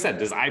just like we said,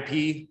 does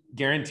IP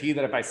guarantee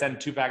that if I send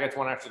 2 packets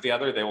one after the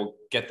other, they will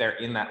get there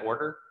in that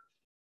order?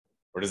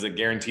 Or does it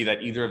guarantee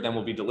that either of them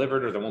will be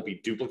delivered or they won't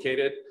be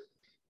duplicated,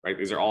 right?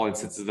 These are all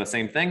instances of the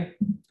same thing.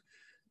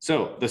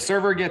 So the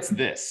server gets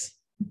this.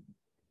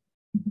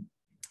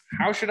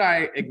 How should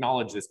I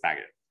acknowledge this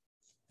packet?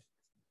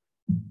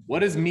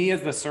 What is me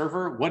as the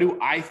server? What do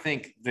I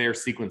think their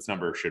sequence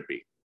number should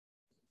be?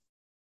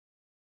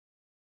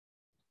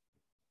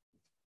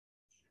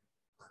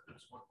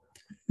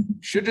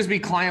 Should just be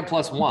client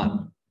plus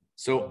 1.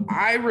 So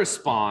I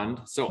respond.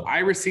 So I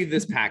receive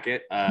this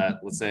packet.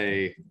 Let's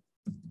say,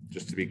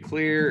 just to be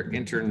clear,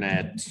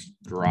 internet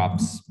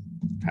drops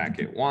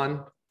packet 1,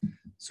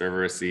 server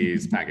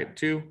receives packet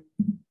 2.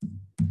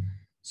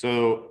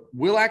 So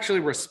we'll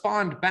actually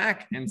respond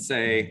back and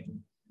say,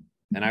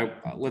 and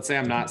let's say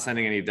I'm not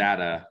sending any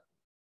data,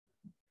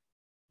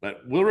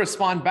 but we'll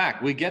respond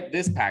back. We get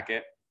this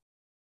packet,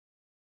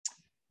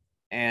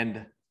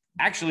 and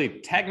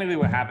actually, technically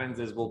what happens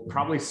is we'll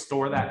probably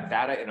store that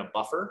data in a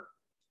buffer.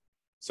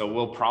 So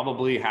we'll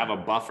probably have a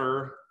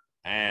buffer,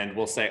 and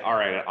we'll say, all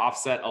right, at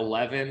offset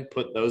 11,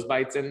 put those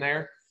bytes in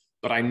there.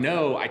 But I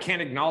know I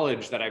can't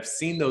acknowledge that I've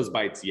seen those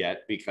bytes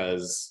yet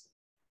because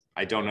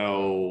I don't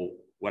know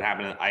what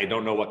happened. I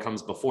don't know what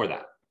comes before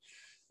that.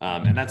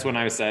 And that's when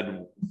I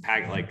said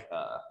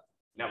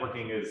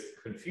networking is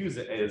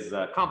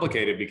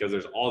complicated because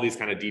there's all these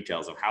kind of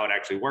details of how it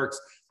actually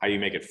works, how you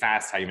make it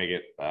fast, how you make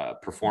it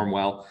perform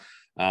well.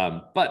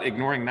 But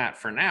ignoring that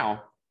for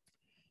now,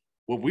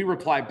 what we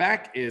reply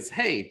back is,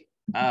 hey,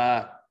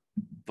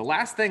 the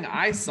last thing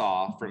I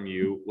saw from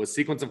you was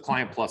sequence of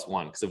client plus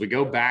 1. Because if we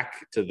go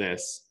back to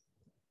this,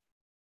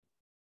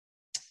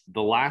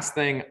 the last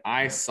thing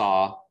I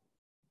saw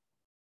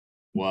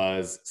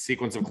was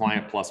sequence of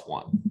client plus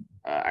 1.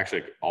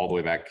 Actually, all the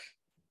way back.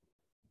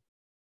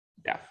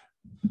 Yeah,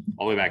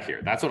 all the way back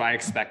here. That's what I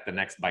expect the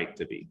next byte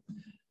to be.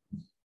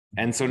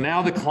 And so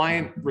now the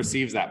client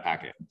receives that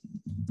packet.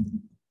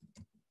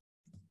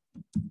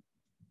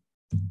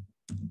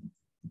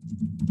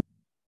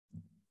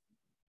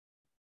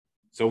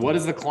 So what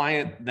does the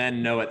client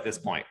then know at this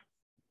point?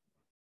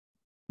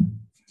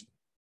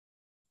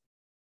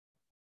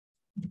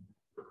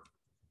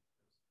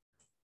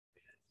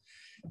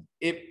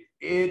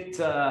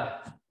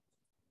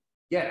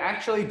 Yeah, it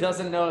actually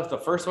doesn't know if the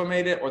first one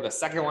made it or the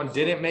second one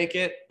didn't make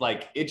it.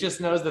 Like, it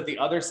just knows that the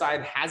other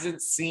side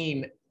hasn't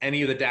seen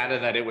any of the data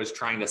that it was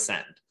trying to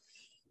send.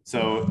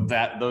 So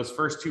that those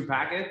first two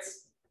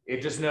packets,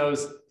 it just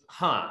knows,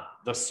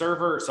 the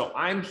server, so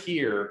I'm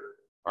here,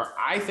 or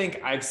I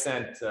think I've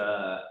sent,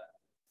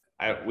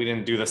 we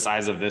didn't do the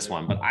size of this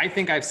one, but I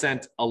think I've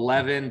sent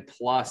 11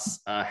 plus,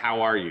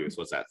 how are you?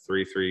 So what's that?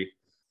 3, 3,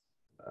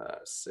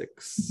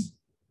 6,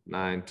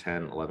 9,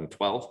 10, 11,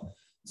 12.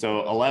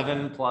 So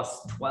 11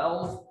 plus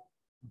 12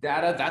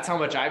 data, that's how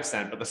much I've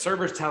sent, but the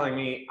server's telling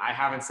me I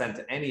haven't sent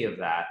any of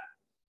that.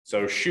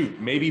 So shoot,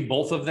 maybe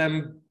both of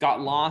them got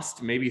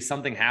lost, maybe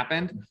something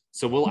happened.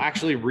 So we'll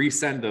actually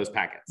resend those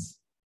packets.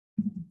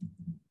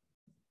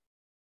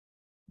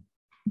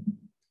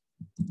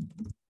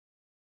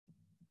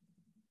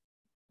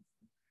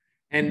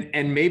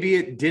 And maybe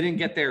it didn't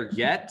get there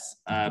yet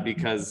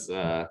because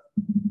so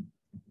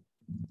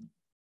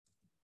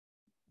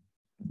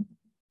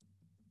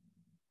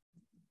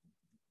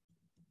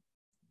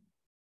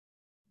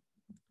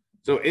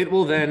it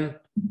will then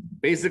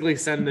basically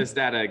send this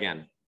data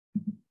again.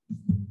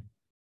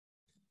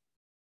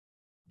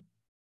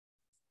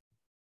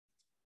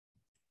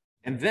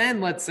 And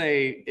then let's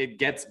say it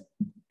gets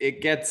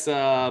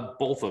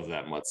both of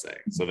them, let's say.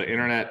 So the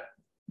internet,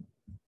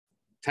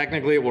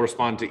 technically it will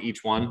respond to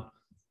each one,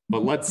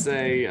 but let's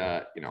say,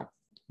 you know,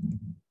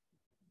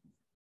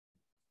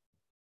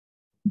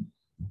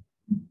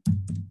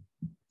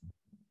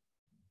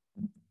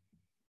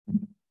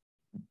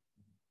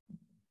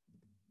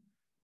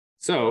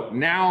 so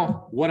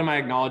now what am I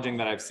acknowledging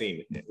that I've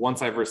seen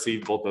once I've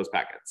received both those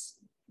packets?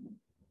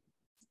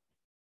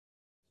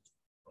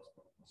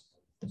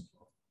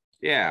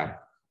 Yeah,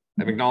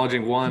 I'm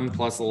acknowledging 1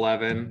 plus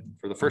 11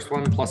 for the first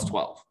one plus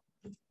 12.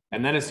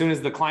 And then as soon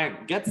as the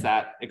client gets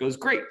that, it goes,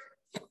 great.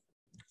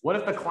 What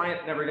if the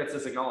client never gets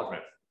this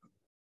acknowledgement?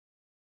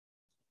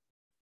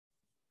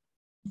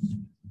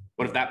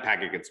 What if that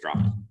packet gets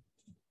dropped?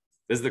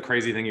 This is the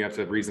crazy thing you have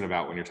to reason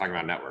about when you're talking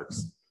about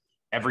networks.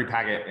 Every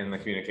packet in the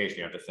communication,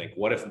 you have to think,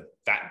 what if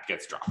that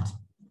gets dropped?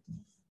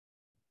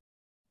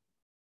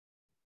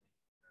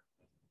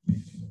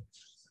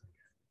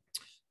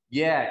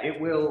 Yeah, it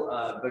will.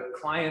 The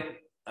client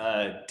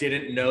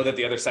didn't know that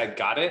the other side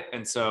got it.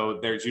 And so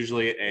there's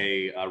usually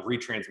a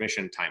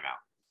retransmission timeout.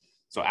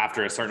 So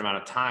after a certain amount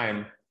of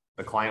time,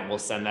 the client will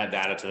send that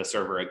data to the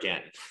server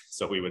again.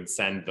 So we would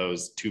send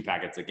those two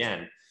packets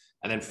again.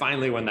 And then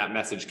finally, when that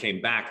message came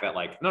back that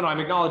like, no, I'm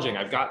acknowledging,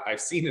 I've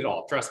seen it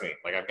all, trust me,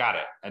 like I've got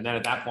it. And then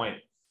at that point,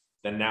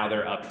 then now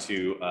they're up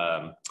to,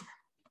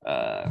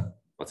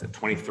 what's it,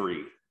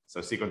 23. So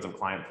sequence of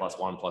client plus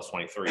 1 plus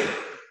 23.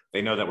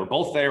 They know that we're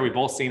both there, we've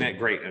both seen it,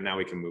 great, and now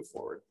we can move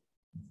forward.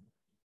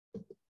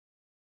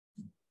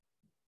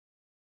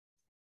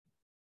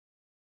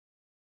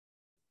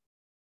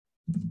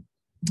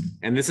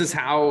 And this is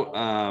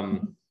how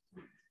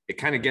it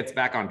kind of gets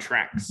back on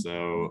track.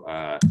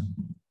 So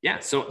yeah,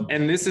 so,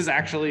 and this is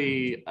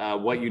actually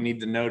what you need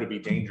to know to be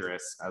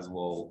dangerous, as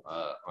we'll,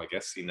 I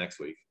guess, see next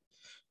week.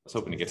 I was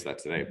hoping to get to that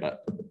today,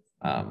 but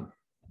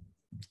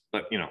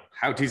you know,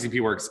 how TCP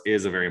works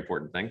is a very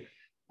important thing.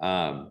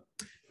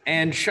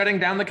 And shutting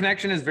down the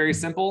connection is very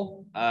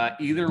simple.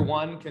 Either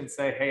one can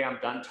say, hey, I'm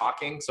done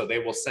talking. So they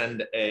will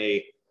send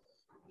a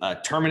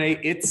terminate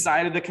its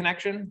side of the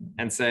connection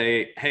and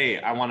say, hey,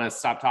 I want to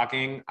stop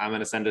talking. I'm going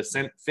to send a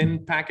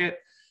fin packet.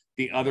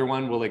 The other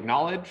one will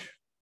acknowledge,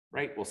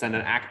 right? We'll send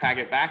an ACK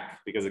packet back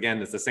because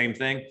again, it's the same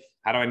thing.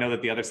 How do I know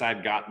that the other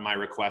side got my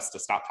request to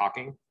stop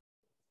talking?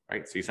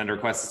 Right? So you send a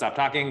request to stop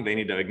talking. They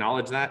need to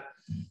acknowledge that.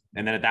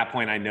 And then at that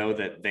point, I know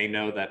that they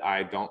know that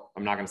I'm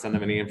not going to send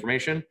them any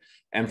information.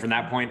 And from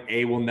that point,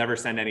 A will never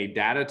send any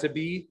data to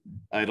B.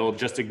 It'll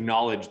just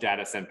acknowledge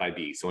data sent by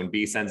B. So when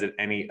B sends it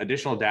any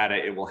additional data,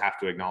 it will have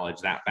to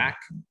acknowledge that back.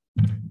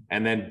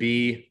 And then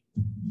B,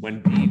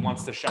 when B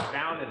wants to shut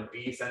down and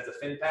B sends a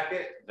fin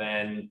packet,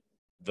 then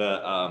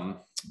the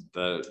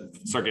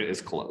circuit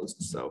is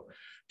closed. So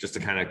just to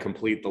kind of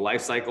complete the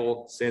life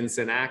cycle,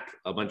 SYN, ACK,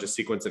 a bunch of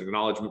sequence and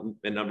acknowledgement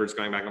numbers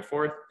going back and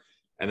forth.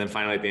 And then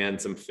finally at the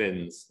end, some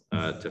fins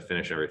to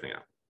finish everything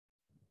out.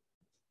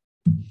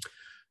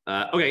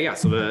 Okay, yeah,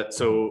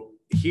 so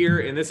here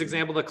in this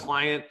example, the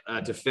client,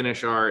 to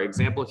finish our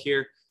example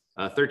here,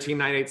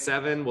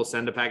 13987 will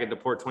send a packet to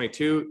port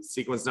 22,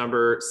 sequence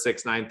number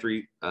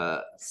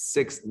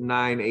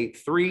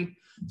 6983.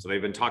 So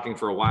they've been talking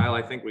for a while,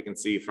 I think we can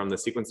see from the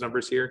sequence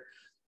numbers here.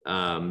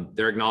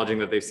 They're acknowledging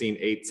that they've seen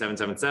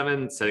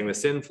 8777, setting the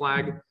SYN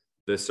flag.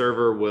 The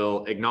server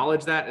will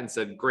acknowledge that and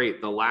said, great,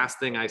 the last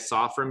thing I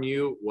saw from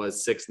you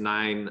was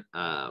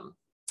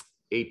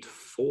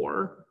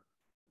 6984.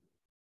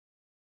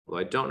 Well,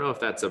 I don't know if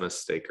that's a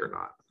mistake or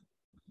not.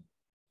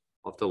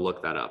 I'll have to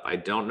look that up. I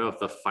don't know if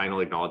the final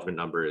acknowledgement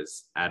number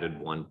is added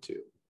 1,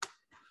 2.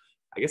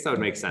 I guess that would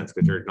make sense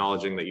because you're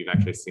acknowledging that you've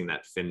actually seen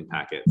that fin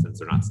packet since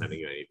they're not sending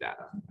you any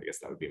data. I guess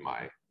that would be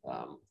my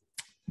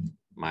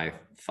my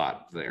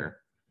thought there.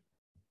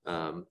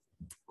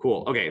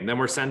 Cool. Okay, and then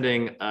we're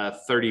sending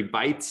 30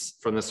 bytes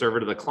from the server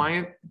to the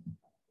client.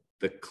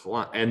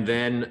 And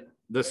then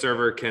the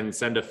server can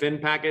send a fin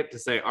packet to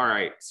say, all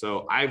right,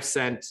 so I've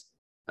sent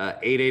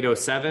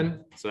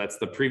 8807. So that's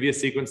the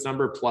previous sequence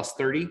number plus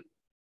 30.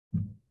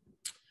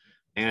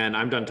 And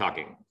I'm done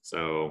talking.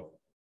 So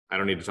I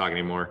don't need to talk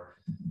anymore.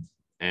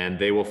 And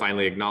they will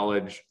finally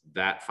acknowledge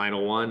that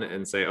final one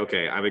and say,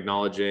 okay, I'm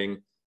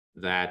acknowledging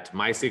that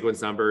my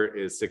sequence number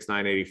is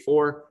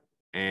 6984.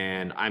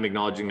 And I'm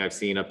acknowledging I've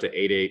seen up to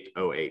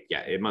 8808. Yeah,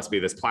 it must be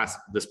this plus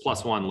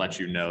one lets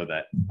you know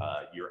that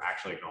you're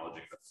actually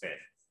acknowledging the fin.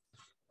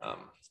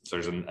 So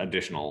there's an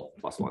additional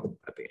plus one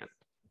at the end.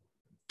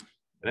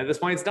 And at this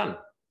point, it's done.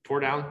 Tore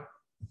down,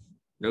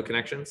 no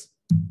connections.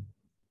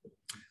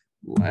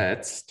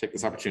 Let's take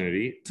this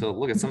opportunity to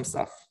look at some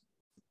stuff.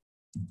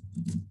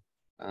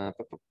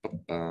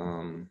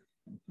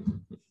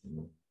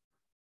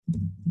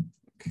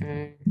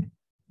 Okay.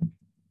 You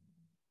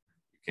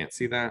can't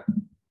see that.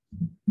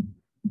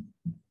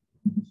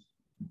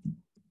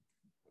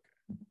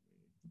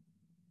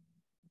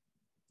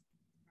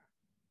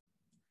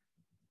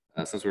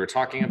 Since we were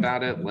talking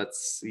about it,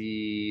 let's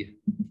see.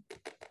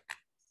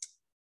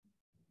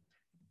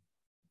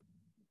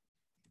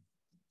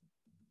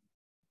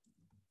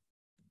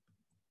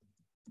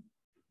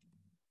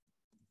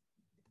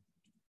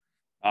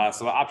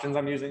 So the options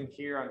I'm using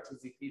here on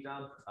TCP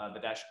dump,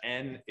 the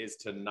 -N is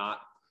to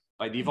not,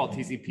 by default,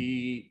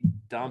 TCP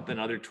dump and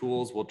other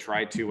tools will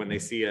try to, when they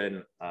see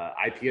an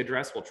IP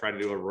address, will try to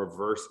do a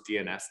reverse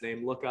DNS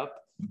name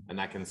lookup, and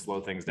that can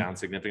slow things down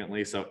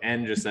significantly. So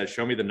N just says,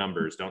 show me the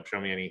numbers. Don't show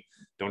me any,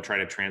 don't try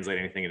to translate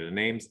anything into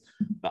names.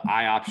 The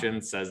I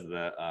option says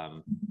the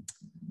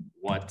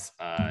what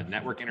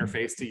network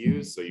interface to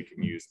use. So you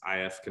can use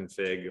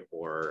ifconfig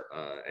or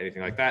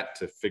anything like that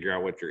to figure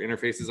out what your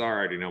interfaces are. I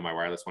already know my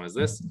wireless one is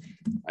this.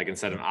 I can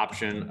set an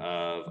option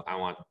of I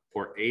want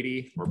port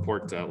 80 or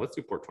port, let's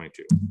do port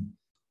 22.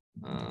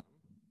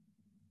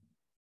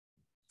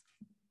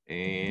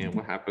 And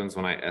what happens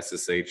when I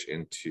SSH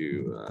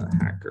into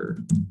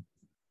hacker?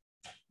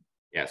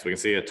 Yeah, so we can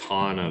see a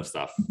ton of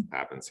stuff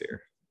happens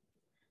here.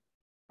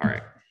 All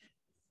right.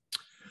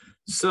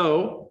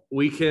 So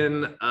we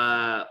can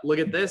look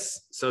at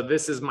this. So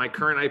this is my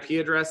current IP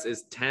address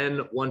is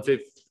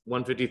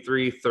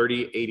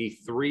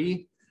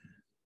 10.153.30.83.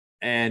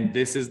 And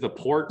this is the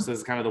port. So this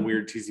is kind of the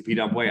weird TCP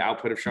dump way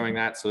output of showing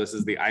that. So this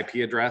is the IP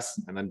address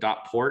and then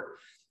dot port.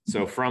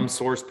 So from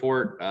source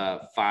port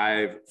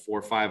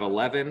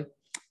 54511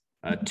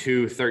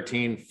 to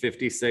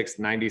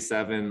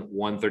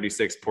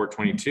 13.56.97.136 port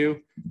 22.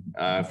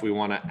 If we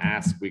want to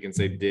ask, we can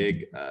say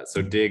dig.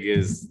 So dig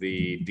is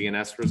the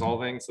DNS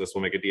resolving. So this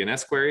will make a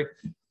DNS query.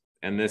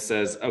 And this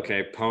says,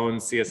 okay,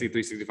 pwn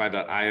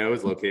CSE365.io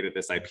is located at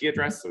this IP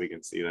address. So we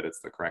can see that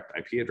it's the correct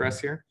IP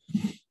address here.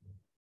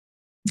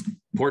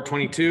 Port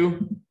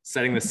 22,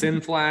 setting the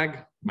SYN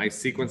flag, my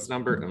sequence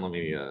number, and let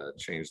me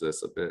change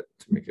this a bit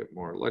to make it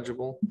more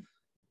legible.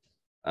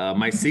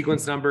 My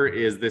sequence number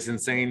is this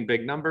insane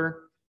big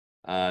number,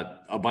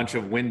 a bunch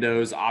of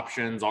Windows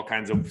options, all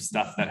kinds of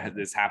stuff that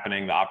is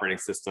happening. The operating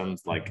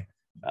systems like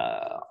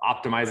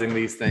optimizing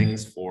these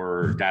things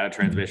for data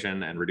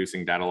transmission and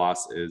reducing data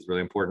loss is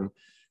really important.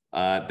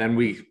 Then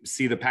we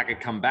see the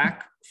packet come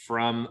back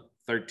from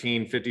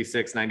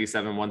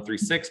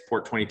 13.56.97.136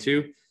 port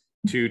 22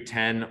 to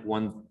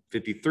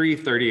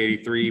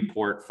 10.153.30.83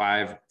 port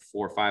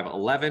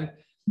 54511.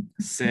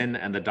 SYN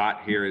and the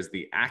dot here is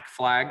the ACK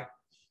flag.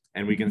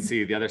 And we can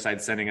see the other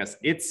side sending us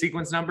its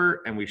sequence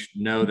number. And we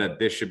should know that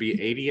this should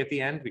be 80 at the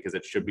end because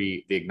it should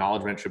be, the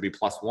acknowledgement should be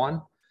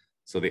 +1.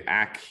 So the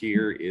ACK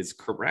here is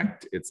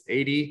correct. It's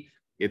 80.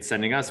 It's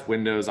sending us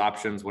Windows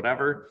options,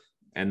 whatever.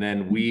 And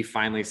then we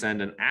finally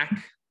send an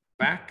ACK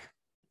back.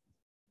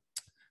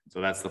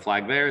 So that's the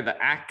flag there, the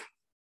ACK.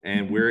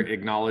 And we're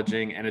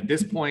acknowledging. And at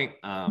this point,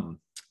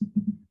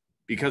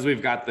 because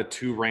we've got the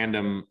two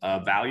random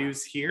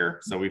values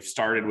here, so we've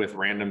started with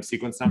random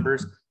sequence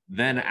numbers.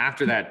 Then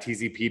after that,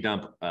 TCP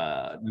dump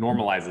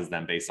normalizes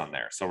them based on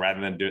there. So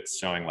rather than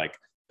showing like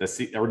the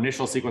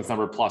initial sequence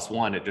number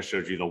 +1, it just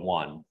shows you the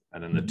 1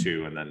 and then the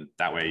 2. And then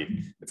that way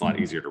it's a lot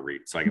easier to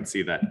read. So I can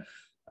see that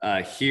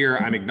here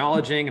I'm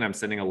acknowledging and I'm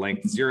sending a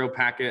length 0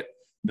 packet.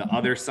 The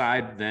other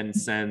side then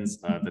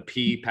sends the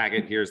P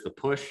packet. Here's the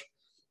push.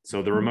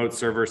 So the remote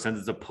server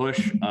sends us a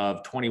push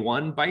of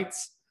 21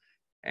 bytes.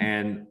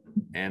 And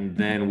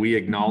then we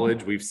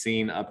acknowledge we've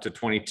seen up to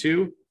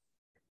 22.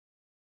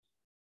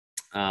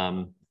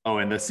 Oh,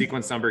 and the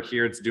sequence number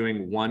here, it's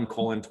doing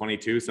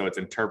 1:22. So it's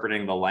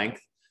interpreting the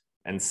length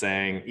and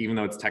saying, even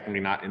though it's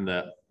technically not in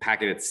the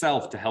packet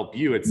itself to help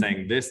you, it's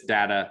saying this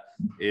data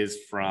is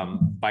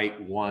from byte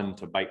 1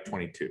 to byte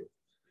 22.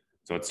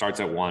 So it starts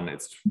at 1,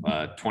 it's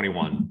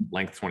 21,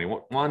 length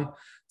 21.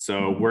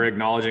 So we're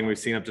acknowledging we've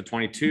seen up to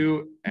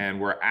 22 and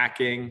we're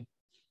ACKing,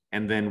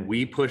 and then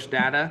we push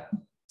data.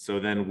 So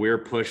then we're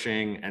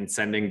pushing and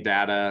sending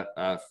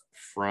data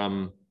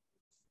from,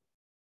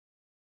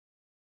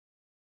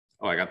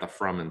 oh, I got the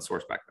from and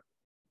source back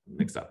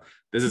mixed up.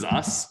 This is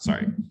us,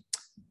 sorry.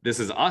 this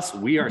is us.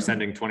 We are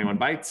sending 21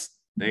 bytes.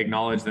 They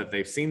acknowledge that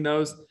they've seen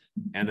those.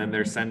 And then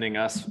they're sending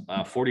us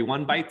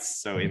 41 bytes.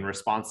 So in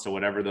response to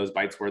whatever those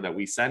bytes were that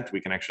we sent,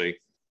 we can actually,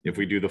 if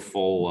we do the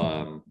full,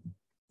 I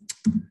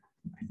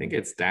think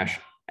it's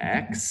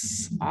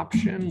 -X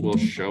option, will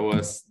show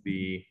us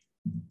the,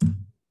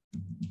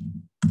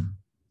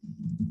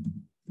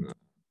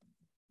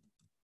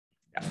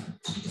 yeah.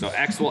 So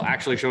X will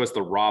actually show us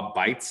the raw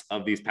bytes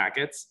of these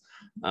packets.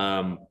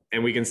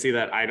 And we can see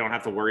that I don't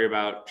have to worry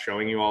about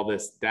showing you all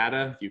this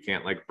data. You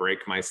can't like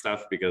break my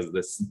stuff because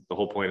the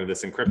whole point of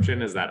this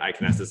encryption is that I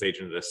can SSH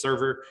into the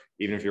server.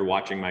 Even if you're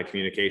watching my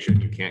communication,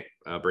 you can't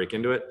break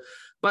into it.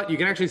 But you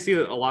can actually see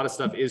that a lot of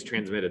stuff is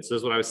transmitted. So this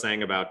is what I was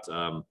saying about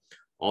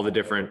all the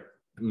different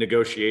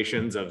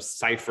negotiations of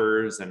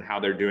ciphers and how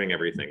they're doing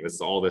everything. This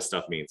is all this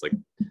stuff means. Like,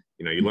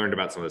 you know, you learned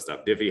about some of the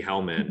stuff,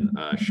 Diffie-Hellman,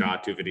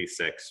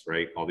 SHA-256,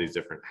 right? All these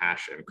different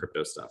hash and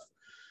crypto stuff.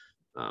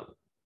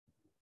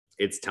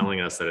 It's telling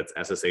us that it's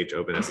SSH,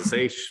 open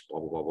SSH, blah,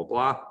 blah, blah, blah,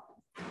 blah.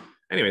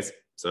 Anyways,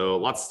 so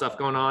lots of stuff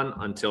going on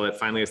until it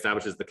finally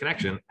establishes the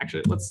connection.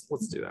 Actually, let's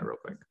do that real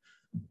quick.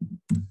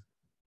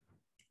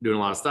 Doing a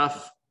lot of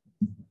stuff.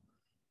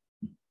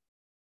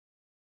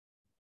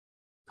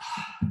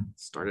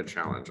 Start a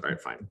challenge. All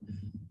right, fine.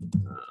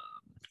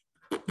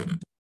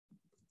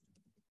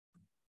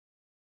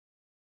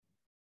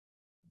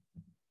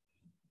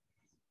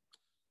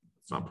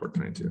 It's not port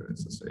 22,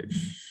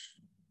 SSH.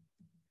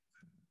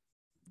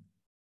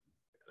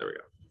 There we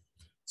go.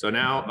 So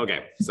now,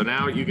 okay, so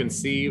now you can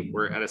see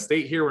we're at a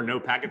state here where no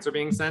packets are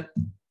being sent.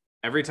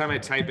 Every time I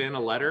type in a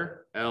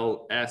letter,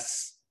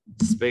 LS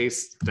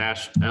space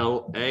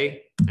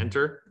 -LA,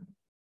 enter,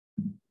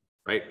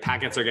 right?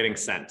 Packets are getting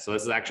sent. So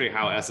this is actually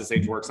how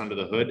SSH works under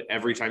the hood.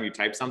 Every time you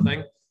type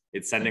something,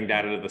 it's sending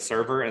data to the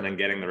server and then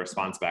getting the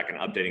response back and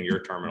updating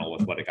your terminal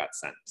with what it got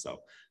sent.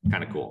 So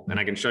kind of cool. And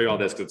I can show you all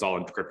this because it's all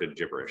encrypted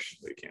gibberish,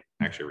 so you can't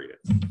actually read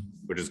it,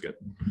 which is good.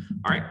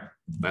 All right,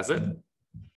 that's it.